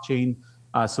an off-chain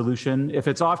solution. If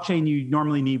it's off-chain, you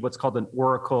normally need what's called an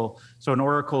oracle. So an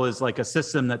oracle is like a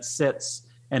system that sits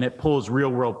and it pulls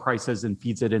real-world prices and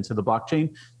feeds it into the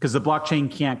blockchain, because the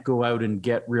blockchain can't go out and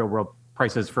get real-world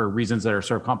prices for reasons that are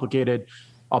sort of complicated.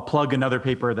 I'll plug another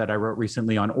paper that I wrote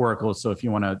recently on oracles. So if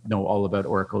you want to know all about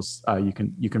oracles, you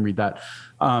can read that.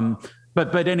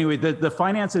 But anyway, the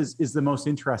finance is the most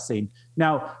interesting.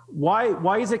 Now,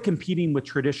 why is it competing with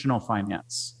traditional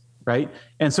finance, right?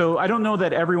 And so I don't know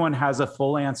that everyone has a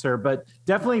full answer, but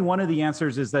definitely one of the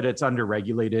answers is that it's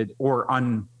underregulated or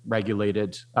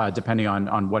unregulated, depending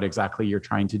on what exactly you're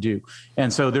trying to do.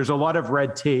 And so there's a lot of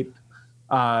red tape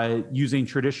using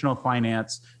traditional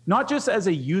finance, not just as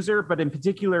a user, but in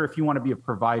particular, if you want to be a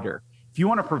provider. If you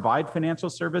want to provide financial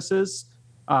services,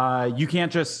 you can't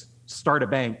just start a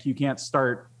bank, you can't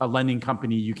start a lending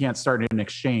company, you can't start an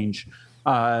exchange.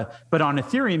 But on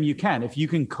Ethereum, you can. If you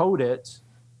can code it,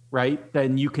 right,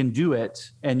 then you can do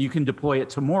it and you can deploy it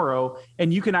tomorrow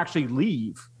and you can actually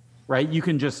leave, right? You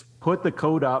can just put the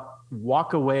code up,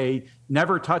 walk away,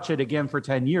 never touch it again for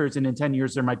 10 years. And in 10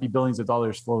 years, there might be billions of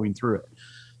dollars flowing through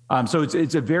it. So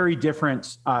it's a very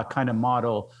different kind of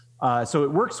model. So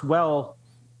it works well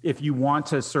if you want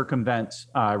to circumvent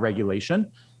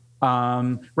regulation.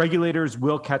 Regulators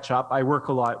will catch up. I work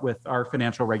a lot with our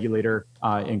financial regulator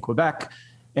in Quebec,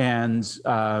 and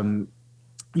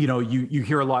you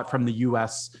hear a lot from the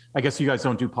U.S. I guess you guys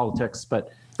don't do politics,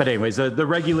 but anyways, the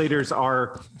regulators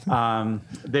are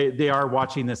they are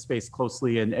watching this space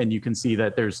closely, and you can see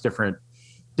that there's different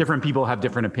people have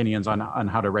different opinions on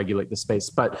how to regulate the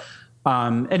space. But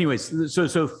anyways,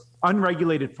 so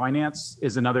unregulated finance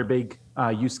is another big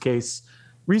use case.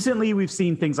 Recently, we've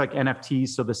seen things like NFTs.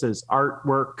 So this is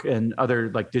artwork and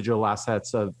other like digital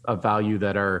assets of value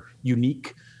that are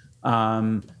unique.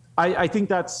 I think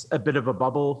that's a bit of a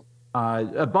bubble.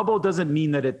 A bubble doesn't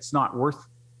mean that it's not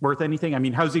worth anything. I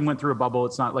mean, housing went through a bubble.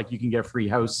 It's not like you can get a free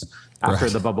house after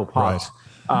the bubble popped.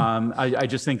 Right. I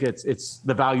just think it's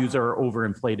the values are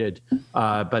overinflated.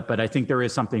 But I think there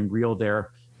is something real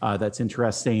there that's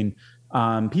interesting.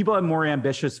 People have more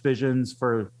ambitious visions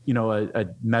for, a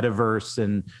metaverse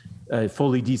and a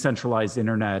fully decentralized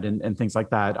internet and things like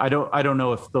that. I don't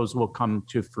know if those will come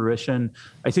to fruition.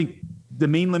 I think the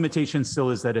main limitation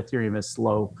still is that Ethereum is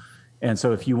slow. And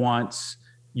so if you want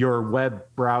your web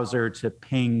browser to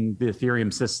ping the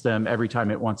Ethereum system every time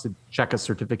it wants to check a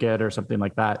certificate or something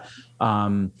like that.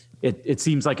 It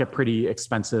seems like a pretty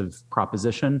expensive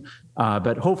proposition,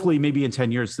 but hopefully maybe in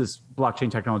 10 years, this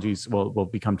blockchain technologies will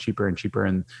become cheaper and cheaper,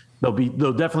 and there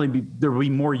will be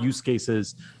more use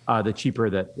cases the cheaper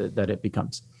that it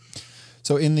becomes.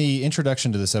 So in the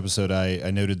introduction to this episode, I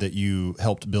noted that you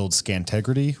helped build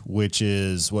Scantegrity, which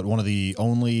is one of the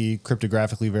only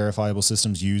cryptographically verifiable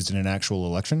systems used in an actual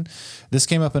election. This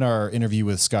came up in our interview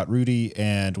with Scott Rudy,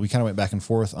 and we kind of went back and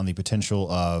forth on the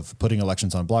potential of putting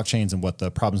elections on blockchains and what the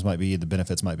problems might be, the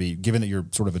benefits might be. Given that you're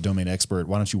sort of a domain expert,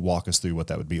 why don't you walk us through what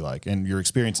that would be like and your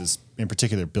experiences in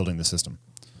particular building the system?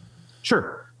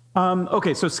 Sure.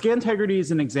 Okay, so Scantegrity is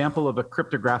an example of a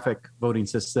cryptographic voting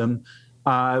system.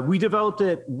 We developed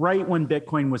it right when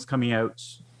Bitcoin was coming out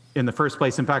in the first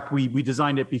place. In fact, we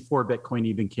designed it before Bitcoin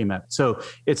even came out. So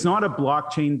it's not a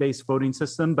blockchain-based voting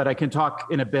system, but I can talk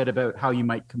in a bit about how you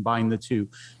might combine the two.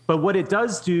 But what it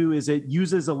does do is it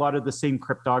uses a lot of the same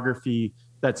cryptography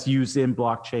that's used in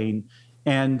blockchain.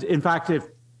 And in fact,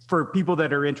 for people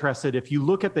that are interested, if you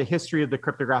look at the history of the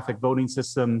cryptographic voting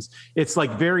systems, it's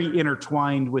like very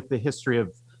intertwined with the history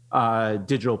of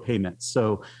digital payments.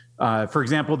 So for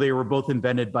example, they were both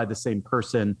invented by the same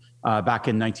person. Back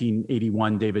in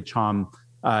 1981, David Chaum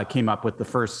came up with the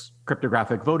first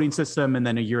cryptographic voting system, and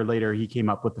then a year later, he came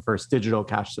up with the first digital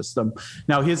cash system.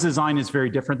 Now, his design is very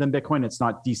different than Bitcoin. It's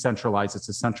not decentralized; it's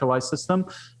a centralized system.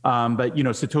 But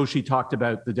Satoshi talked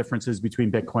about the differences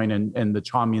between Bitcoin and the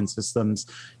Chaumian systems,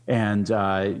 and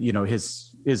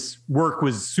his work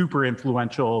was super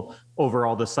influential over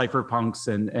all the cypherpunks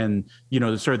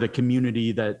and sort of the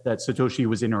community that Satoshi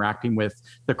was interacting with,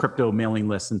 the crypto mailing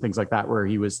lists and things like that, where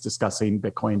he was discussing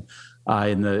Bitcoin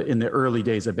in the early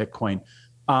days of Bitcoin.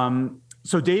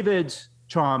 So David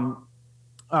Chaum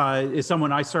is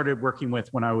someone I started working with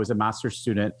when I was a master's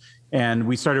student, and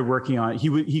we started working on.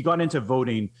 He got into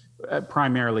voting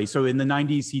primarily. So in the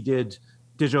 90s, he did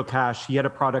digital cash. He had a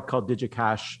product called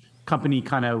DigiCash. Company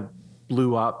kind of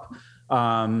blew up.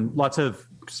 Lots of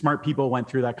smart people went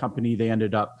through that company. They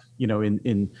ended up,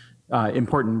 in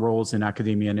important roles in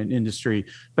academia and in industry.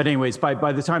 But anyways,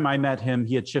 by the time I met him,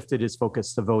 he had shifted his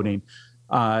focus to voting.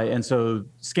 And so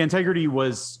Scantegrity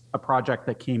was a project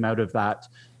that came out of that.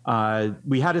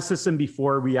 We had a system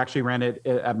before. We actually ran it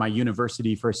at my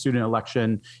university for a student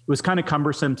election. It was kind of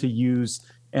cumbersome to use.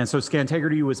 And so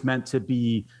Scantegrity was meant to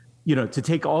be, to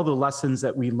take all the lessons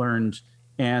that we learned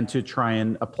and to try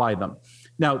and apply them.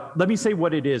 Now, let me say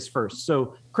what it is first.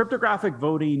 So cryptographic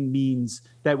voting means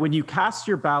that when you cast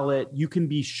your ballot, you can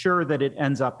be sure that it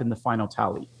ends up in the final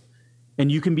tally.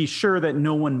 And you can be sure that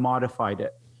no one modified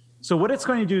it. So what it's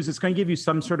going to do is it's going to give you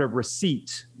some sort of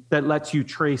receipt that lets you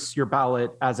trace your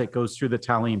ballot as it goes through the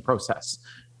tallying process.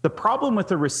 The problem with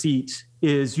the receipt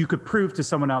is you could prove to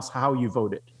someone else how you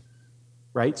voted,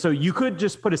 right? So you could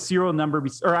just put a serial number,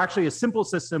 or actually a simple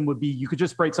system would be you could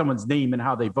just write someone's name and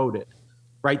how they voted,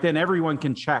 right? Then everyone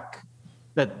can check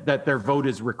that their vote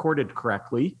is recorded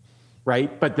correctly,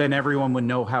 right? But then everyone would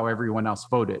know how everyone else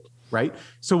voted, right?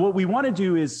 So what we want to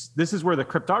do is, this is where the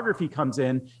cryptography comes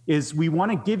in, is we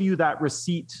want to give you that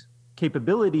receipt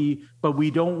capability, but we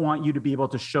don't want you to be able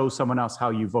to show someone else how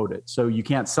you voted. So you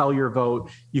can't sell your vote,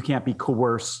 you can't be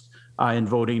coerced in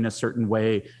voting a certain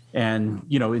way. And,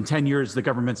 in 10 years, the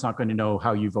government's not going to know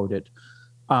how you voted.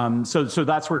 So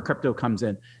that's where crypto comes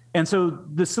in. And so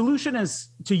the solution is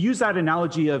to use that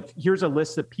analogy of here's a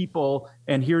list of people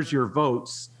and here's your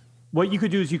votes. What you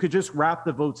could do is you could just wrap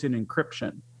the votes in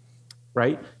encryption,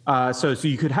 right? So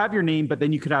you could have your name, but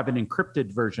then you could have an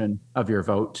encrypted version of your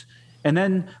vote. And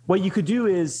then what you could do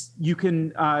is you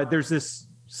can, there's this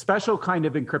special kind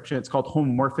of encryption. It's called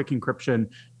homomorphic encryption,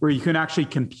 where you can actually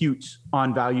compute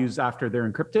on values after they're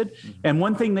encrypted. Mm-hmm. And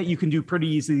one thing that you can do pretty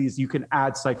easily is you can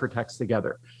add ciphertext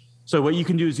together. So what you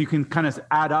can do is you can kind of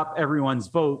add up everyone's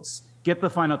votes, get the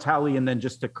final tally, and then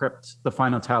just decrypt the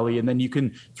final tally. And then you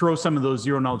can throw some of those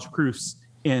zero knowledge proofs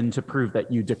in to prove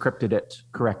that you decrypted it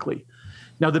correctly.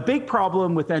 Now, the big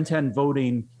problem with end-to-end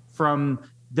voting from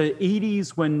the 80s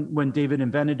when David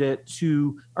invented it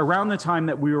to around the time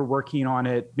that we were working on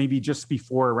it, maybe just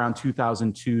before around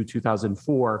 2002,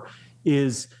 2004,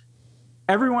 is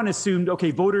everyone assumed,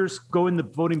 okay, voters go in the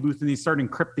voting booth and they start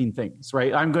encrypting things,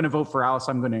 right? I'm going to vote for Alice,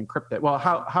 I'm going to encrypt it. Well,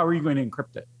 how are you going to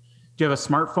encrypt it? Do you have a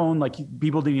smartphone? Like,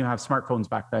 people didn't even have smartphones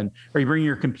back then. Are you bringing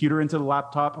your computer into the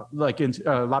laptop,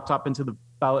 laptop into the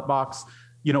ballot box?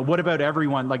 What about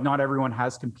everyone? Like, not everyone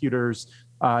has computers.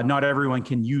 Not everyone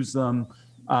can use them.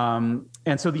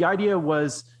 And so the idea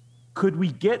was, could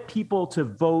we get people to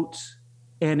vote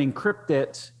and encrypt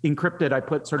it, I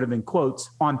put sort of in quotes,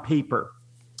 on paper,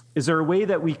 is there a way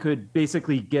that we could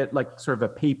basically get like sort of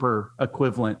a paper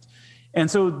equivalent? And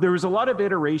so there was a lot of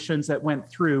iterations that went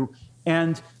through,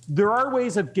 and there are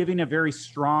ways of giving a very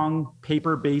strong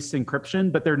paper-based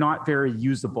encryption, but they're not very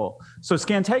usable. So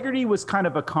Scantegrity was kind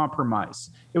of a compromise.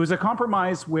 It was a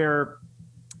compromise where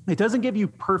it doesn't give you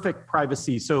perfect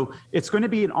privacy. So it's going to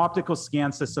be an optical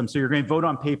scan system. So you're going to vote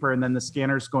on paper, and then the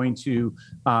scanner's going to,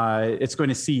 it's going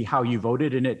to see how you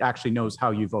voted, and it actually knows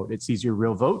how you vote. It sees your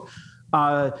real vote.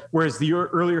 Whereas the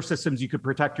earlier systems, you could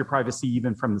protect your privacy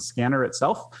even from the scanner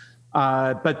itself.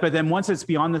 But then once it's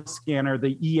beyond the scanner,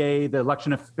 the EA, the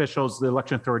election officials, the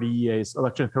election authority, EA's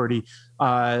election authority,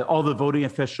 all the voting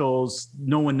officials,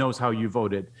 no one knows how you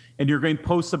voted. And you're going to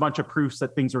post a bunch of proofs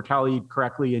that things were tallied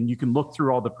correctly, and you can look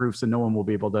through all the proofs and no one will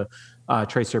be able to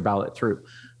trace your ballot through.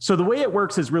 So the way it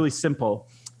works is really simple.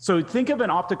 So think of an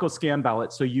optical scan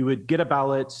ballot. So you would get a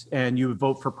ballot and you would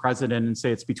vote for president and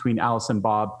say it's between Alice and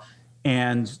Bob.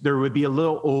 And there would be a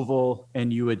little oval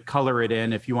and you would color it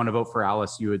in. If you want to vote for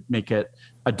Alice, you would make it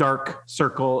a dark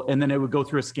circle, and then it would go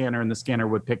through a scanner, and the scanner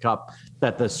would pick up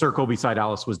that the circle beside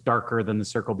Alice was darker than the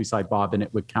circle beside Bob, and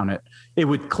it would count it. It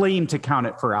would claim to count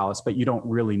it for Alice, but you don't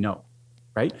really know,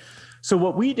 right? So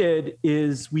what we did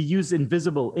is we used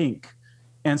invisible ink.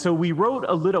 And so we wrote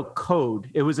a little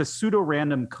code. It was a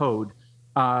pseudo-random code,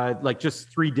 like just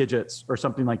 3 digits or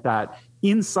something like that,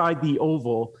 inside the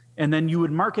oval. And then you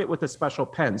would mark it with a special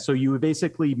pen. So you would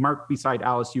basically mark beside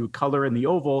Alice, you would color in the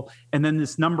oval, and then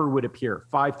this number would appear,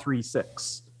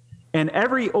 536. And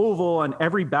every oval on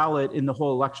every ballot in the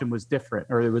whole election was different,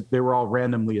 or they were all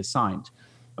randomly assigned.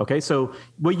 Okay, so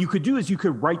what you could do is you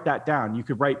could write that down. You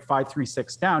could write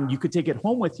 536 down. You could take it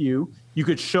home with you. You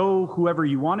could show whoever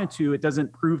you wanted to. It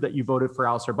doesn't prove that you voted for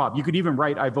Alice or Bob. You could even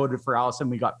write, I voted for Alice and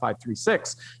we got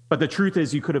 536. But the truth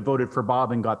is you could have voted for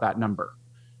Bob and got that number,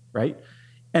 right?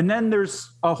 And then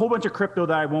there's a whole bunch of crypto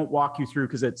that I won't walk you through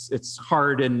because it's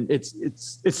hard and it's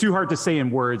too hard to say in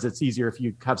words. It's easier if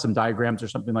you have some diagrams or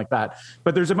something like that.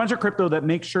 But there's a bunch of crypto that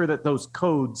makes sure that those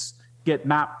codes get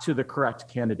mapped to the correct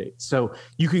candidate. So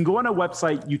you can go on a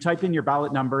website, you type in your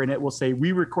ballot number, and it will say,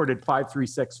 we recorded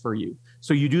 536 for you.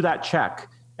 So you do that check.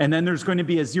 And then there's going to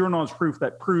be a zero knowledge proof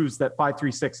that proves that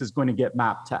 536 is going to get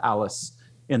mapped to Alice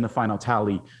in the final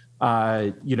tally.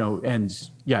 And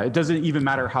yeah, it doesn't even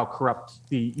matter how corrupt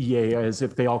the EA is.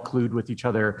 If they all collude with each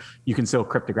other, you can still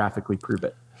cryptographically prove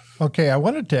it. Okay, I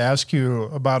wanted to ask you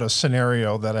about a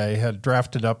scenario that I had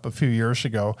drafted up a few years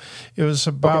ago. It was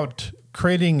about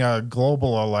creating a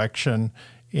global election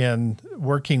and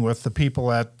working with the people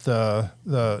at the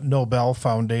Nobel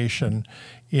Foundation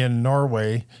in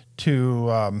Norway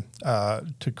to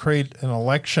create an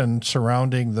election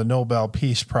surrounding the Nobel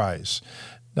Peace Prize.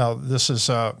 Now, this is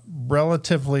a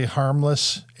relatively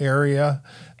harmless area.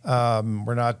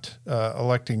 We're not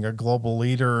electing a global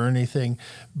leader or anything,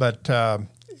 but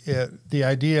the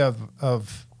idea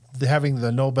of having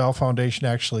the Nobel Foundation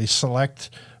actually select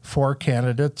 4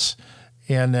 candidates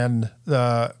and then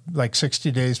like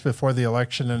 60 days before the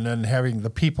election, and then having the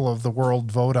people of the world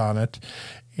vote on it.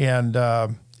 And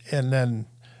then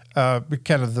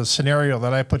kind of the scenario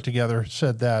that I put together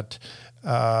said that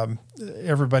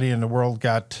everybody in the world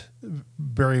got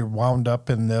very wound up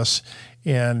in this.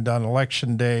 And on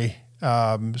election day,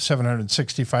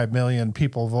 765 million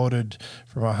people voted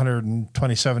from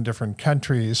 127 different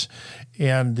countries,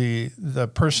 and the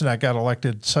person that got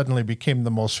elected suddenly became the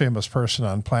most famous person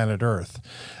on planet Earth.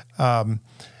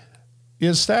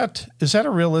 Is that a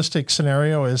realistic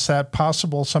scenario? Is that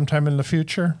possible sometime in the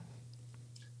future?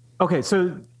 Okay,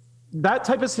 so that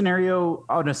type of scenario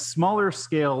on a smaller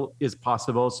scale is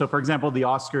possible. So, for example, the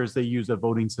Oscars, they use a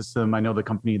voting system. I know the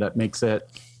company that makes it.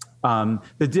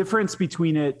 The difference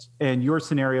between it and your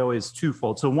scenario is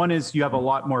twofold. So one is you have a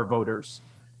lot more voters.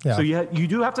 Yeah. So you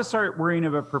do have to start worrying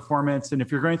about performance. And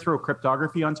if you're going to throw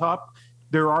cryptography on top,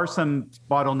 there are some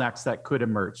bottlenecks that could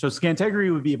emerge. So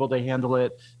Scantegrity would be able to handle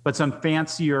it, but some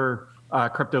fancier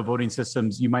crypto voting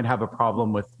systems, you might have a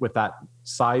problem with that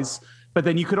size. But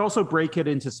then you could also break it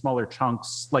into smaller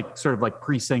chunks, like sort of like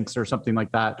precincts or something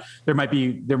like that. There might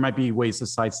be ways to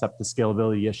sidestep the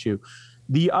scalability issue.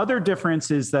 The other difference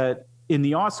is that in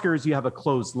the Oscars, you have a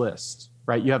closed list,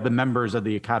 right? You have the members of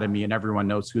the Academy and everyone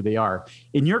knows who they are.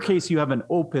 In your case, you have an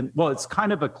open, well, it's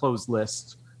kind of a closed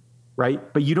list,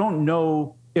 right? But you don't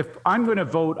know if I'm going to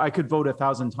vote, I could vote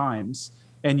 1,000 times,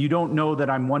 and you don't know that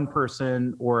I'm one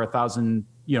person or 1,000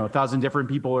 different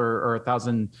people or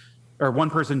 1,000 or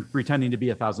one person pretending to be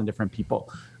 1,000 different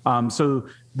people. So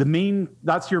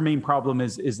that's your main problem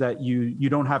is that you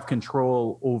don't have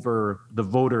control over the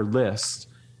voter list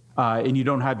and you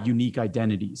don't have unique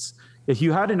identities. If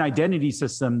you had an identity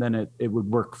system, then it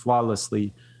would work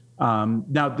flawlessly.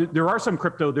 Now there are some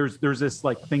crypto. There's this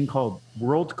like thing called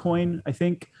WorldCoin, I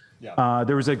think. Yeah.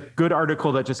 There was a good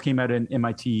article that just came out in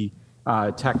MIT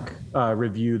Tech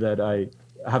Review that I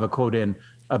have a quote in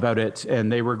about it,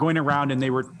 and they were going around and they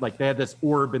had this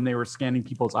orb and they were scanning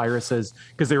people's irises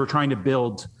because they were trying to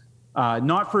build.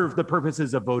 Not for the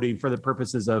purposes of voting, for the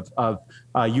purposes of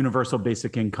universal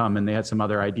basic income, and they had some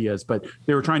other ideas, but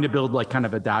they were trying to build like kind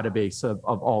of a database of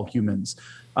all humans.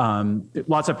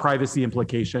 Lots of privacy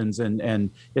implications,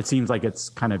 and it seems like it's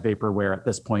kind of vaporware at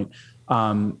this point.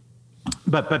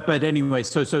 But anyway,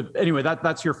 so anyway,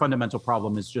 that's your fundamental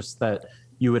problem, is just that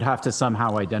you would have to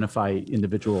somehow identify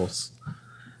individuals.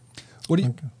 What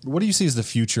do you see as the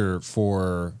future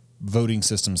for voting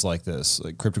systems like this,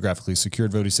 like cryptographically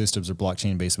secured voting systems or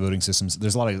blockchain-based voting systems?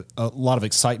 There's a lot of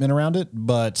excitement around it,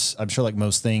 but I'm sure, like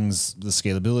most things, the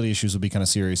scalability issues will be kind of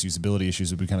serious, usability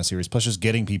issues will be kind of serious, plus just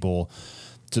getting people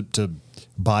to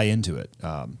buy into it.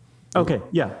 Okay,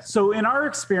 yeah. So in our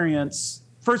experience,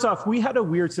 first off, we had a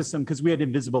weird system because we had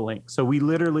invisible ink. So we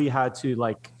literally had to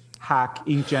like hack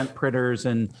inkjet printers,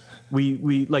 and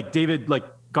we like David like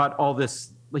got all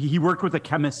this. He worked with a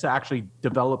chemist to actually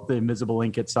develop the invisible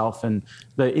ink itself and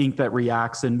the ink that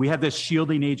reacts. And we had this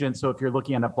shielding agent. So if you're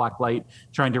looking at a black light,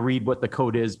 trying to read what the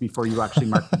code is before you actually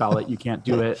mark the ballot, you can't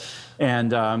do it.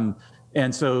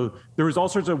 And so there was all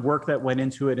sorts of work that went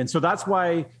into it. And so that's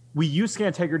why we use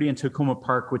Scantegrity in Tacoma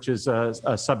Park, which is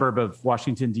a suburb of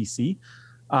Washington, D.C.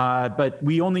 But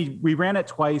we ran it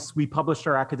twice. We published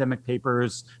our academic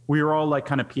papers. We were all like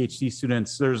kind of PhD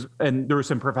students. There were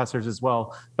some professors as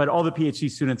well, but all the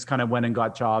PhD students kind of went and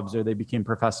got jobs, or they became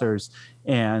professors,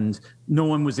 and no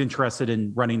one was interested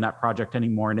in running that project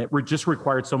anymore. And it just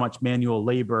required so much manual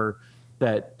labor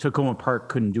that Tacoma Park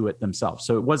couldn't do it themselves.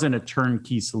 So it wasn't a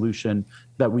turnkey solution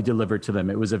that we delivered to them.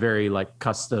 It was a very like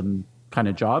custom kind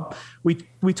of job.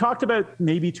 We talked about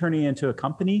maybe turning it into a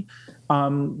company.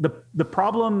 The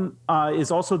problem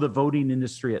is also the voting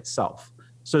industry itself.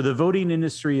 So the voting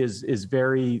industry is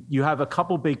very, you have a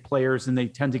couple big players and they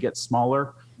tend to get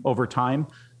smaller over time.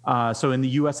 So in the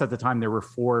US at the time, there were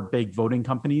 4 big voting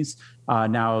companies.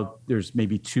 Now there's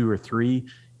maybe 2 or 3.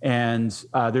 And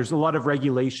there's a lot of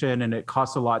regulation, and it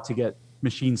costs a lot to get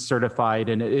machines certified.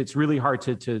 And it's really hard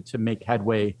to make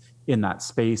headway in that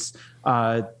space.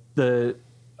 The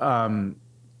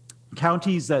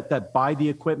counties that buy the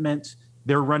equipment,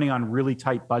 they're running on really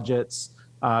tight budgets.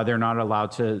 They're not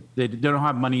allowed to, they don't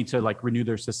have money to like renew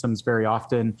their systems very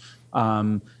often.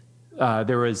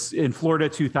 There was in Florida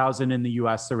 2000 in the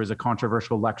US, there was a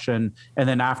controversial election. And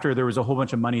then after, there was a whole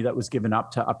bunch of money that was given up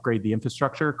to upgrade the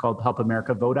infrastructure called Help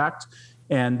America Vote Act.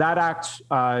 And that act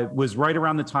was right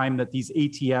around the time that these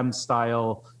ATM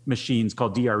style machines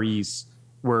called DREs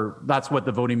that's what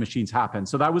the voting machines happened.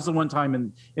 So that was the one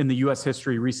time in the US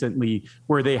history recently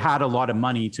where they had a lot of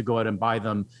money to go out and buy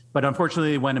them. But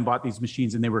unfortunately, they went and bought these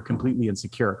machines and they were completely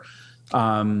insecure.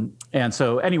 And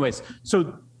so anyways,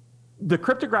 so the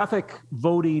cryptographic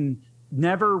voting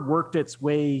never worked its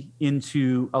way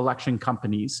into election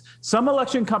companies. Some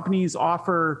election companies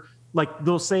offer, like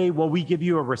they'll say, well, we give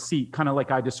you a receipt, kind of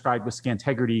like I described with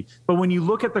Scantegrity. But when you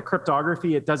look at the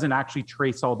cryptography, it doesn't actually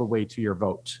trace all the way to your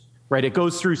vote. Right, it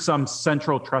goes through some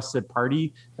central trusted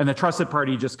party, and the trusted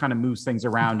party just kind of moves things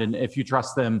around. And if you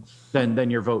trust them, then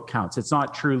your vote counts. It's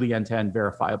not truly end-to-end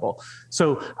verifiable.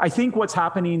 So I think what's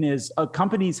happening is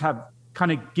companies have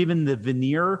kind of given the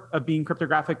veneer of being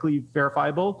cryptographically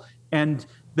verifiable, and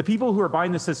the people who are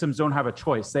buying the systems don't have a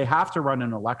choice. They have to run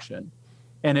an election.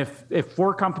 And if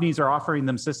 4 companies are offering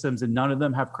them systems and none of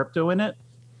them have crypto in it,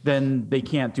 then they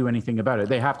can't do anything about it.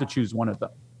 They have to choose one of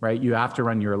them. Right? You have to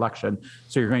run your election.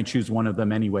 So you're going to choose one of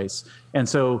them anyways. And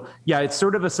so, yeah, it's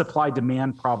sort of a supply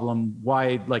demand problem,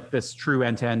 why like this true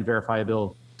end-to-end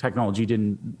verifiable technology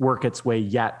didn't work its way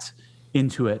yet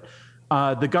into it.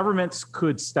 The governments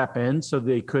could step in, so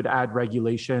they could add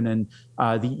regulation. And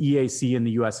the EAC in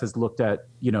the US has looked at,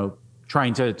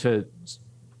 trying to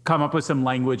come up with some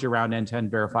language around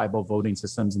end-to-end verifiable voting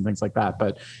systems and things like that.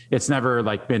 But it's never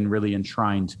like been really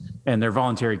enshrined, and they're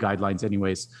voluntary guidelines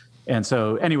anyways. And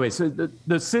so anyways,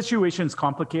 the situation's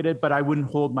complicated, but I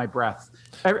wouldn't hold my breath.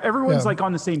 Everyone's like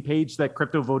on the same page that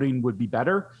crypto voting would be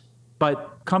better,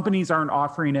 but companies aren't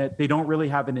offering it. They don't really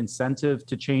have an incentive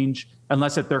to change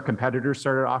unless if their competitors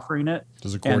started offering it.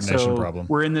 There's a coordination problem.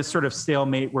 We're in this sort of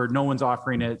stalemate where no one's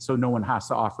offering it, so no one has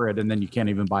to offer it, and then you can't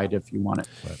even buy it if you want it.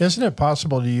 Isn't it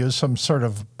possible to use some sort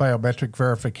of biometric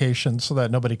verification so that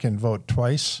nobody can vote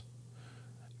twice?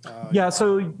 Yeah,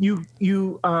 so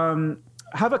you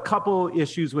have a couple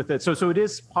issues with it. So it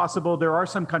is possible. There are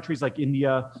some countries like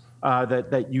India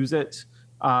that use it.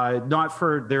 not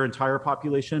for their entire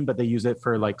population, but they use it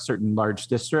for like certain large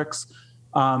districts.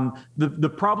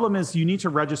 The problem is you need to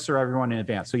register everyone in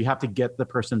advance. So you have to get the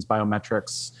person's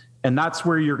biometrics. And that's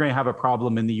where you're going to have a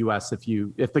problem in the US if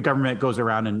the government goes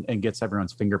around and gets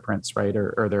everyone's fingerprints, right,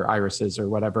 or their irises or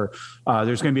whatever.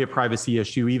 There's going to be a privacy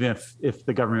issue, even if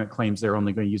the government claims they're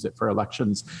only going to use it for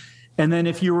elections. And then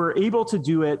if you were able to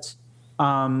do it,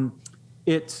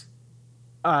 it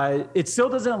still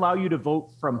doesn't allow you to vote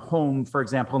from home, for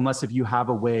example, unless if you have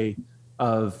a way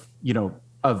of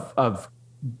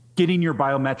getting your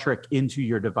biometric into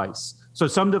your device. So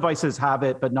some devices have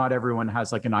it, but not everyone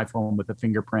has like an iPhone with a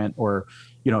fingerprint or,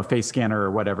 a face scanner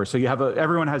or whatever. So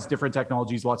everyone has different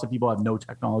technologies. Lots of people have no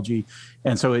technology.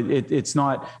 And so it's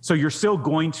not, so you're still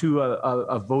going to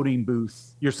a voting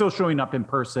booth. You're still showing up in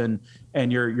person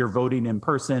and you're voting in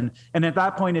person. And at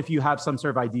that point, if you have some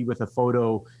sort of ID with a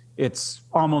photo, it's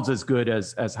almost as good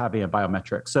as having a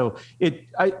biometric. So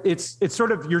it's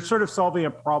sort of, you're sort of solving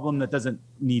a problem that doesn't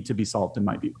need to be solved, in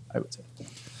my view, I would say.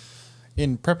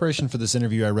 In preparation for this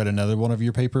interview, I read another one of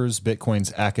your papers,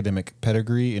 Bitcoin's Academic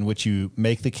Pedigree, in which you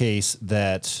make the case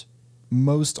that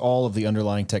most all of the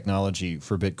underlying technology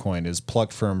for Bitcoin is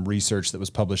plucked from research that was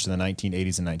published in the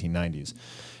 1980s and 1990s.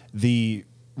 The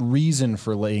reason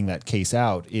for laying that case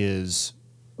out is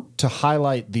to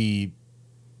highlight the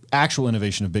actual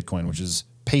innovation of Bitcoin, which is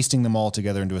pasting them all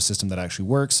together into a system that actually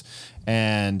works.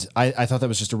 And I thought that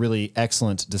was just a really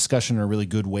excellent discussion, or a really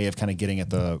good way of kind of getting at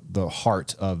the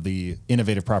heart of the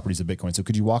innovative properties of Bitcoin. So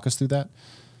could you walk us through that?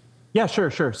 Yeah,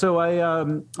 sure. So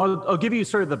I'll give you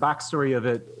sort of the backstory of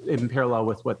it in parallel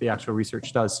with what the actual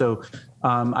research does. So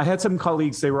I had some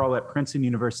colleagues, they were all at Princeton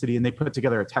University, and they put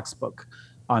together a textbook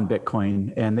on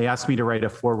Bitcoin. And they asked me to write a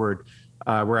foreword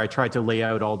where I tried to lay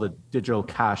out all the digital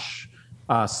cash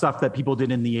stuff that people did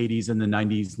in the 80s and the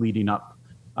 90s leading up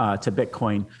to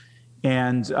Bitcoin.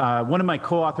 And one of my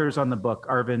co-authors on the book,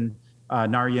 Arvind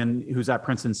Narayan, who's at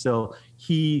Princeton still,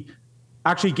 he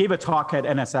actually gave a talk at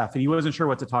NSF and he wasn't sure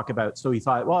what to talk about. So he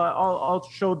thought, well, I'll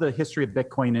show the history of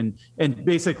Bitcoin and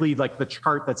basically like the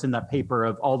chart that's in that paper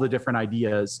of all the different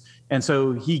ideas. And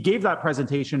so he gave that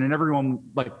presentation and everyone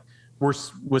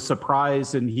was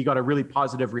surprised, and he got a really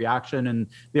positive reaction, and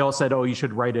they all said, oh, you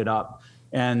should write it up.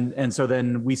 And so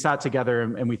then we sat together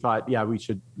and we thought, yeah, we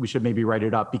should maybe write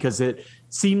it up, because it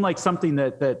seemed like something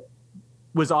that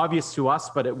was obvious to us,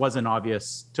 but it wasn't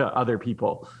obvious to other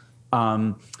people.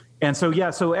 And so, yeah,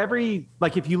 so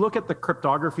if you look at the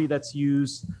cryptography that's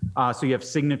used, so you have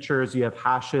signatures, you have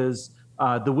hashes,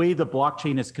 the way the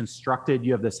blockchain is constructed,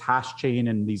 you have this hash chain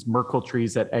and these Merkle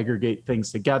trees that aggregate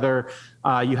things together.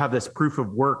 You have this proof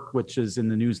of work, which is in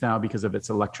the news now because of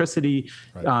its electricity.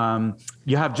 Right.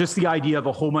 You have just the idea of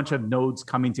a whole bunch of nodes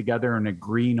coming together and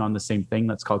agreeing on the same thing.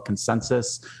 That's called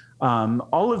consensus.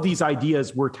 All of these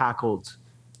ideas were tackled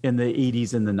in the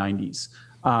 80s and the 90s.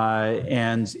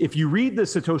 And if you read the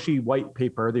Satoshi white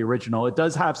paper, the original, it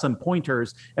does have some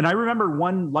pointers. And I remember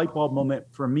one light bulb moment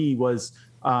for me was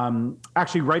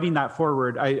actually writing that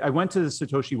forward. I went to the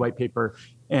Satoshi white paper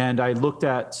and I looked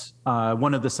at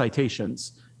one of the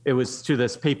citations. It was to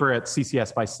this paper at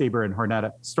CCS by Haber and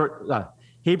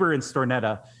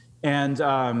Stornetta. And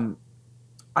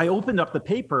I opened up the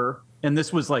paper, and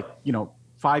this was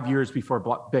 5 years before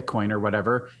Bitcoin or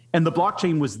whatever, and the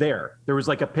blockchain was there. There was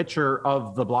like a picture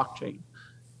of the blockchain,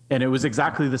 and it was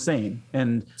exactly the same.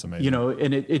 And,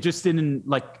 and it just didn't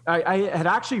I had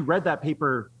actually read that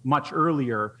paper much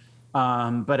earlier,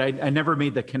 but I never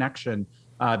made the connection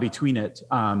between it.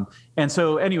 And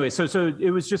so anyway, so it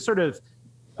was just sort of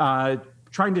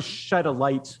trying to shed a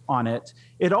light on it.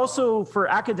 It also, for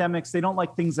academics, they don't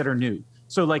like things that are new.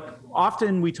 So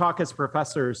often we talk as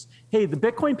professors, hey, the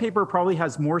Bitcoin paper probably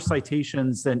has more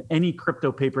citations than any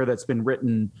crypto paper that's been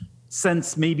written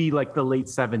since maybe the late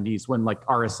 70s, when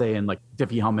RSA and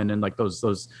Diffie-Hellman and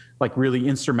those really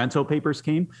instrumental papers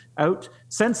came out.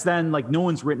 Since then, no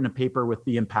one's written a paper with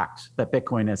the impact that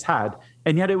Bitcoin has had,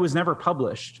 and yet it was never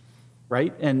published,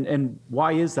 right? And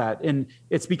why is that? And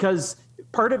it's because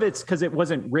part of it's because it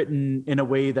wasn't written in a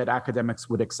way that academics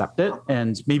would accept it,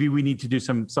 and maybe we need to do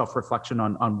some self-reflection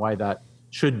on why that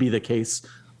should be the case.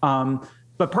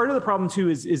 But part of the problem too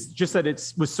is just that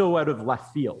it was so out of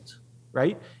left field,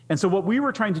 right? And so what we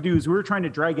were trying to do is we were trying to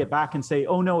drag it back and say,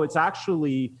 oh no, it's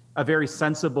actually a very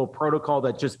sensible protocol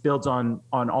that just builds on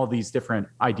all these different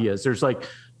ideas. There's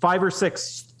 5 or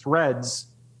 6 threads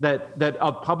that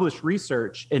of published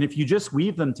research, and if you just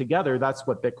weave them together, that's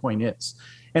what Bitcoin is.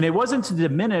 And it wasn't to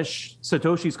diminish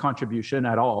Satoshi's contribution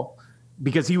at all,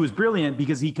 because he was brilliant,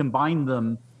 because he combined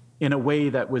them in a way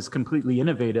that was completely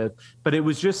innovative, but it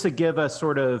was just to give a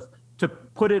sort of to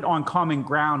put it on common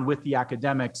ground with the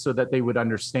academics so that they would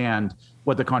understand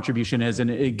what the contribution is, and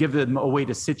it give them a way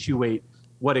to situate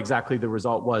what exactly the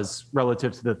result was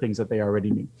relative to the things that they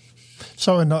already knew.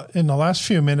 So in the last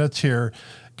few minutes here,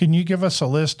 can you give us a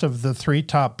list of the 3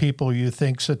 top people you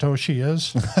think Satoshi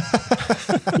is?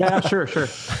 Yeah, sure.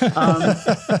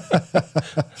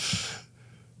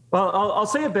 Well, I'll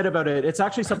say a bit about it. It's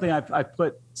actually something I've had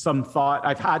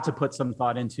to put some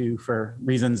thought into for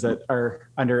reasons that are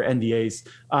under NDAs.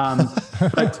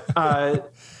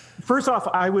 But first off,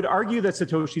 I would argue that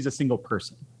Satoshi's a single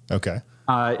person. Okay.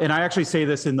 And I actually say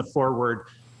this in the foreword.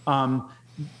 A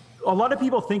lot of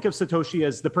people think of Satoshi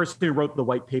as the person who wrote the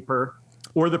white paper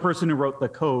or the person who wrote the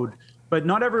code, but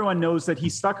not everyone knows that he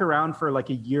stuck around for like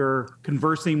a year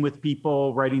conversing with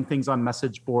people, writing things on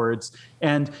message boards.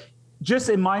 And just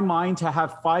in my mind, to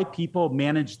have 5 people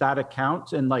manage that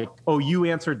account and like, oh, you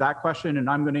answered that question and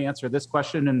I'm going to answer this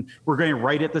question and we're going to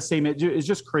write it the same. It's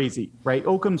just crazy, right?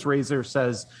 Occam's razor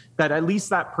says that at least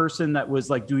that person that was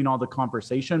like doing all the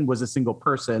conversation was a single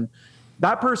person.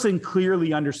 That person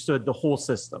clearly understood the whole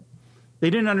system. They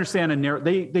didn't understand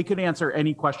they could answer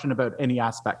any question about any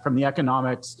aspect, from the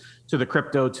economics to the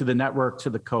crypto to the network to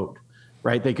the code,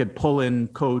 right? They could pull in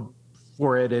code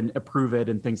for it and approve it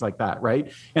and things like that,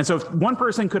 right? And so if one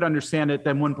person could understand it,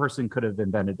 then one person could have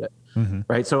invented it,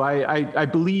 right? So I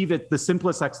believe the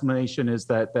simplest explanation is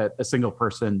that a single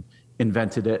person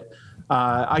invented it.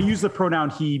 I use the pronoun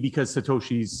he because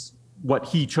Satoshi's what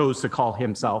he chose to call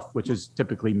himself, which is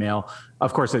typically male.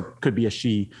 Of course, it could be a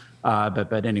she,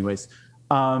 but anyways.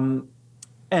 And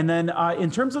then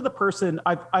in terms of the person,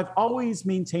 I've always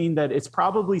maintained that it's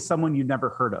probably someone you've never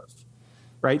heard of,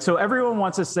 right? So everyone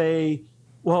wants to say,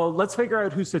 well, let's figure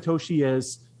out who Satoshi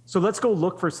is. So let's go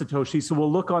look for Satoshi. So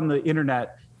we'll look on the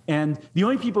internet. And the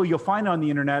only people you'll find on the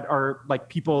internet are like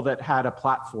people that had a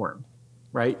platform,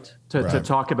 right? To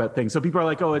talk about things. So people are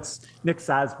like, oh, it's Nick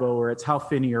Szabo or it's Hal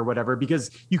Finney or whatever, because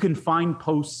you can find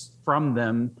posts from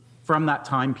them from that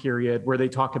time period where they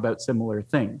talk about similar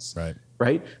things.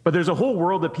 Right. But there's a whole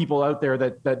world of people out there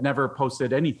that never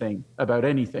posted anything about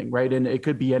anything. Right. And it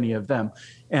could be any of them.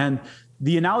 And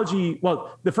the analogy,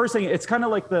 well, the first thing, it's kind of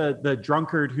like the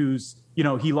drunkard who's,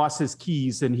 he lost his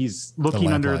keys and he's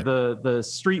looking under the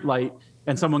street light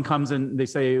and someone comes and they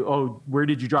say, oh, where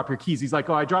did you drop your keys? He's like,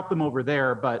 oh, I dropped them over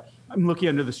there, but I'm looking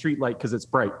under the street light because it's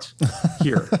bright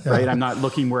here. Right. I'm not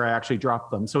looking where I actually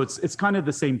dropped them. So it's kind of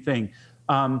the same thing.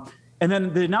 And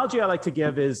then the analogy I like to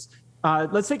give is,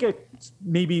 let's take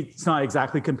maybe it's not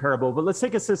exactly comparable, but let's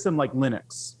take a system like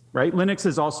Linux, right? Linux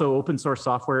is also open source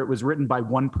software. It was written by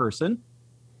one person,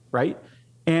 right?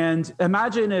 And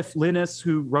imagine if Linus,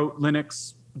 who wrote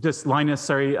Linux,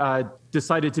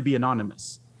 decided to be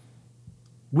anonymous.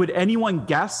 Would anyone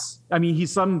guess? I mean,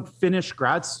 he's some Finnish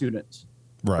grad student,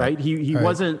 right?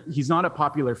 He's not a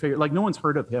popular figure. Like no one's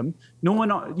heard of him. No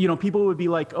one, people would be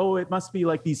like, oh, it must be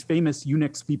like these famous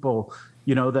Unix people,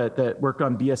 that worked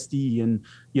on BSD and,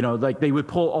 like they would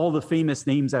pull all the famous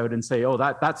names out and say, oh,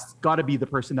 that's got to be the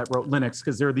person that wrote Linux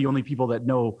because they're the only people that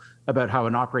know about how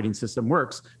an operating system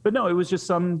works. But no, it was just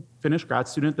some Finnish grad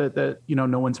student that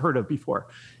no one's heard of before.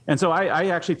 And so I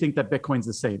actually think that Bitcoin's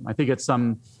the same. I think it's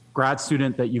some grad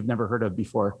student that you've never heard of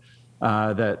before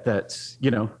that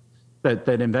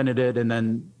invented it and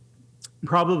then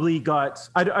probably got,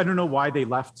 I don't know why they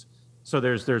left. So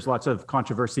there's lots of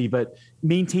controversy, but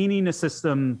maintaining a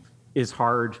system is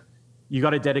hard. You got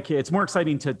to dedicate. It's more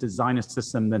exciting to design a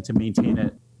system than to maintain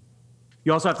it.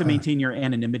 You also have to maintain your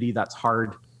anonymity. That's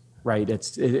hard, right?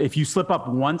 If you slip up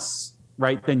once,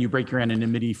 right, then you break your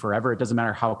anonymity forever. It doesn't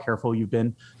matter how careful you've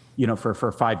been,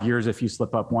 for 5 years if you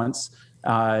slip up once.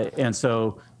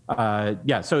 So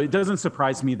it doesn't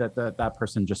surprise me that that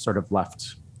person just sort of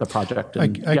left the project.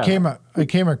 And, I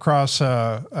came across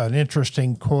an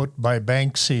interesting quote by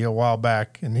Banksy a while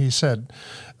back, and he said,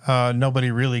 "Nobody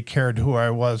really cared who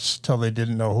I was till they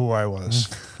didn't know who I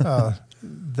was."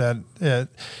 That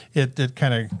it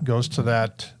kind of goes to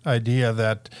that idea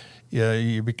that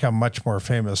you become much more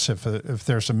famous if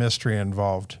there's a mystery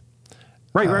involved.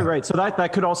 Right. So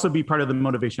that could also be part of the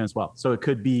motivation as well. So it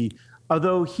could be,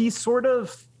 although he sort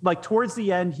of like towards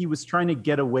the end, he was trying to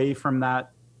get away from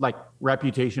that like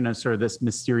reputation as sort of this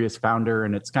mysterious founder,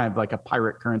 and it's kind of like a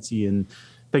pirate currency and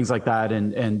things like that.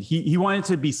 And he wanted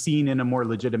to be seen in a more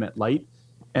legitimate light.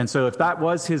 And so if that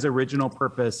was his original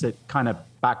purpose, it kind of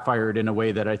backfired in a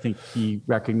way that I think he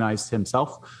recognized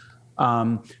himself.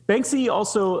 Banksy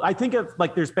also, I think of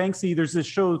like, there's Banksy, there's this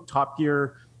show Top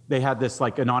Gear. They had this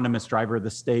like anonymous driver, the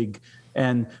Steg.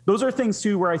 And those are things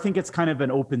too, where I think it's kind of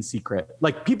an open secret.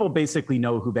 Like people basically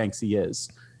know who Banksy is.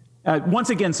 Once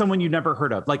again, someone you never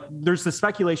heard of. Like there's the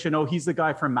speculation, oh, he's the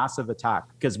guy from Massive Attack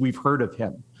because we've heard of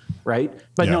him, right?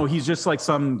 But no, he's just like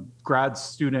some grad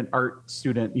student, art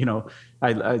student. You know,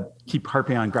 I keep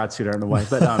harping on grad student, I don't know why,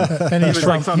 but and he's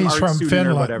from Finland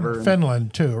or whatever.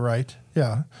 Finland too, right?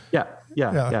 Yeah.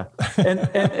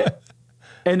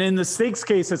 And in the Stakes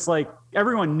case, it's like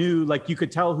everyone knew, like you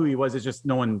could tell who he was. It's just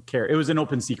no one cared. It was an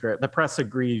open secret. The press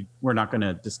agreed we're not going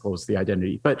to disclose the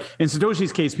identity. But in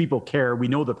Satoshi's case, people care. We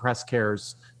know the press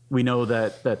cares. We know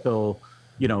that they'll,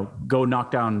 you know, go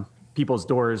knock down people's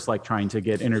doors, like trying to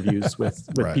get interviews with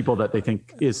Right. people that they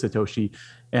think is Satoshi.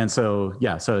 And so,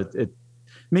 so it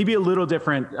may be a little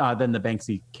different than the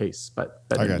Banksy case, but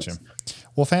I got you.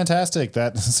 Well, fantastic.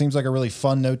 That seems like a really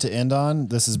fun note to end on.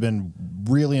 This has been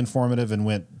really informative and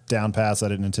went down paths I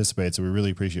didn't anticipate. So we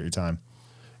really appreciate your time.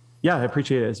 Yeah, I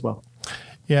appreciate it as well.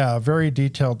 Yeah, very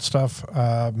detailed stuff.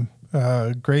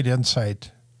 Great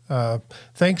insight.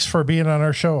 Thanks for being on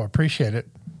our show. Appreciate it.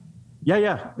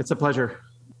 Yeah, it's a pleasure.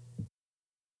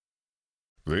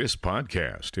 This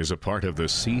podcast is a part of the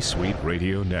C-Suite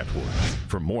Radio Network.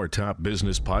 For more top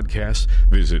business podcasts,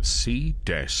 visit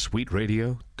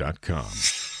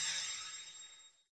c-suiteradio.com.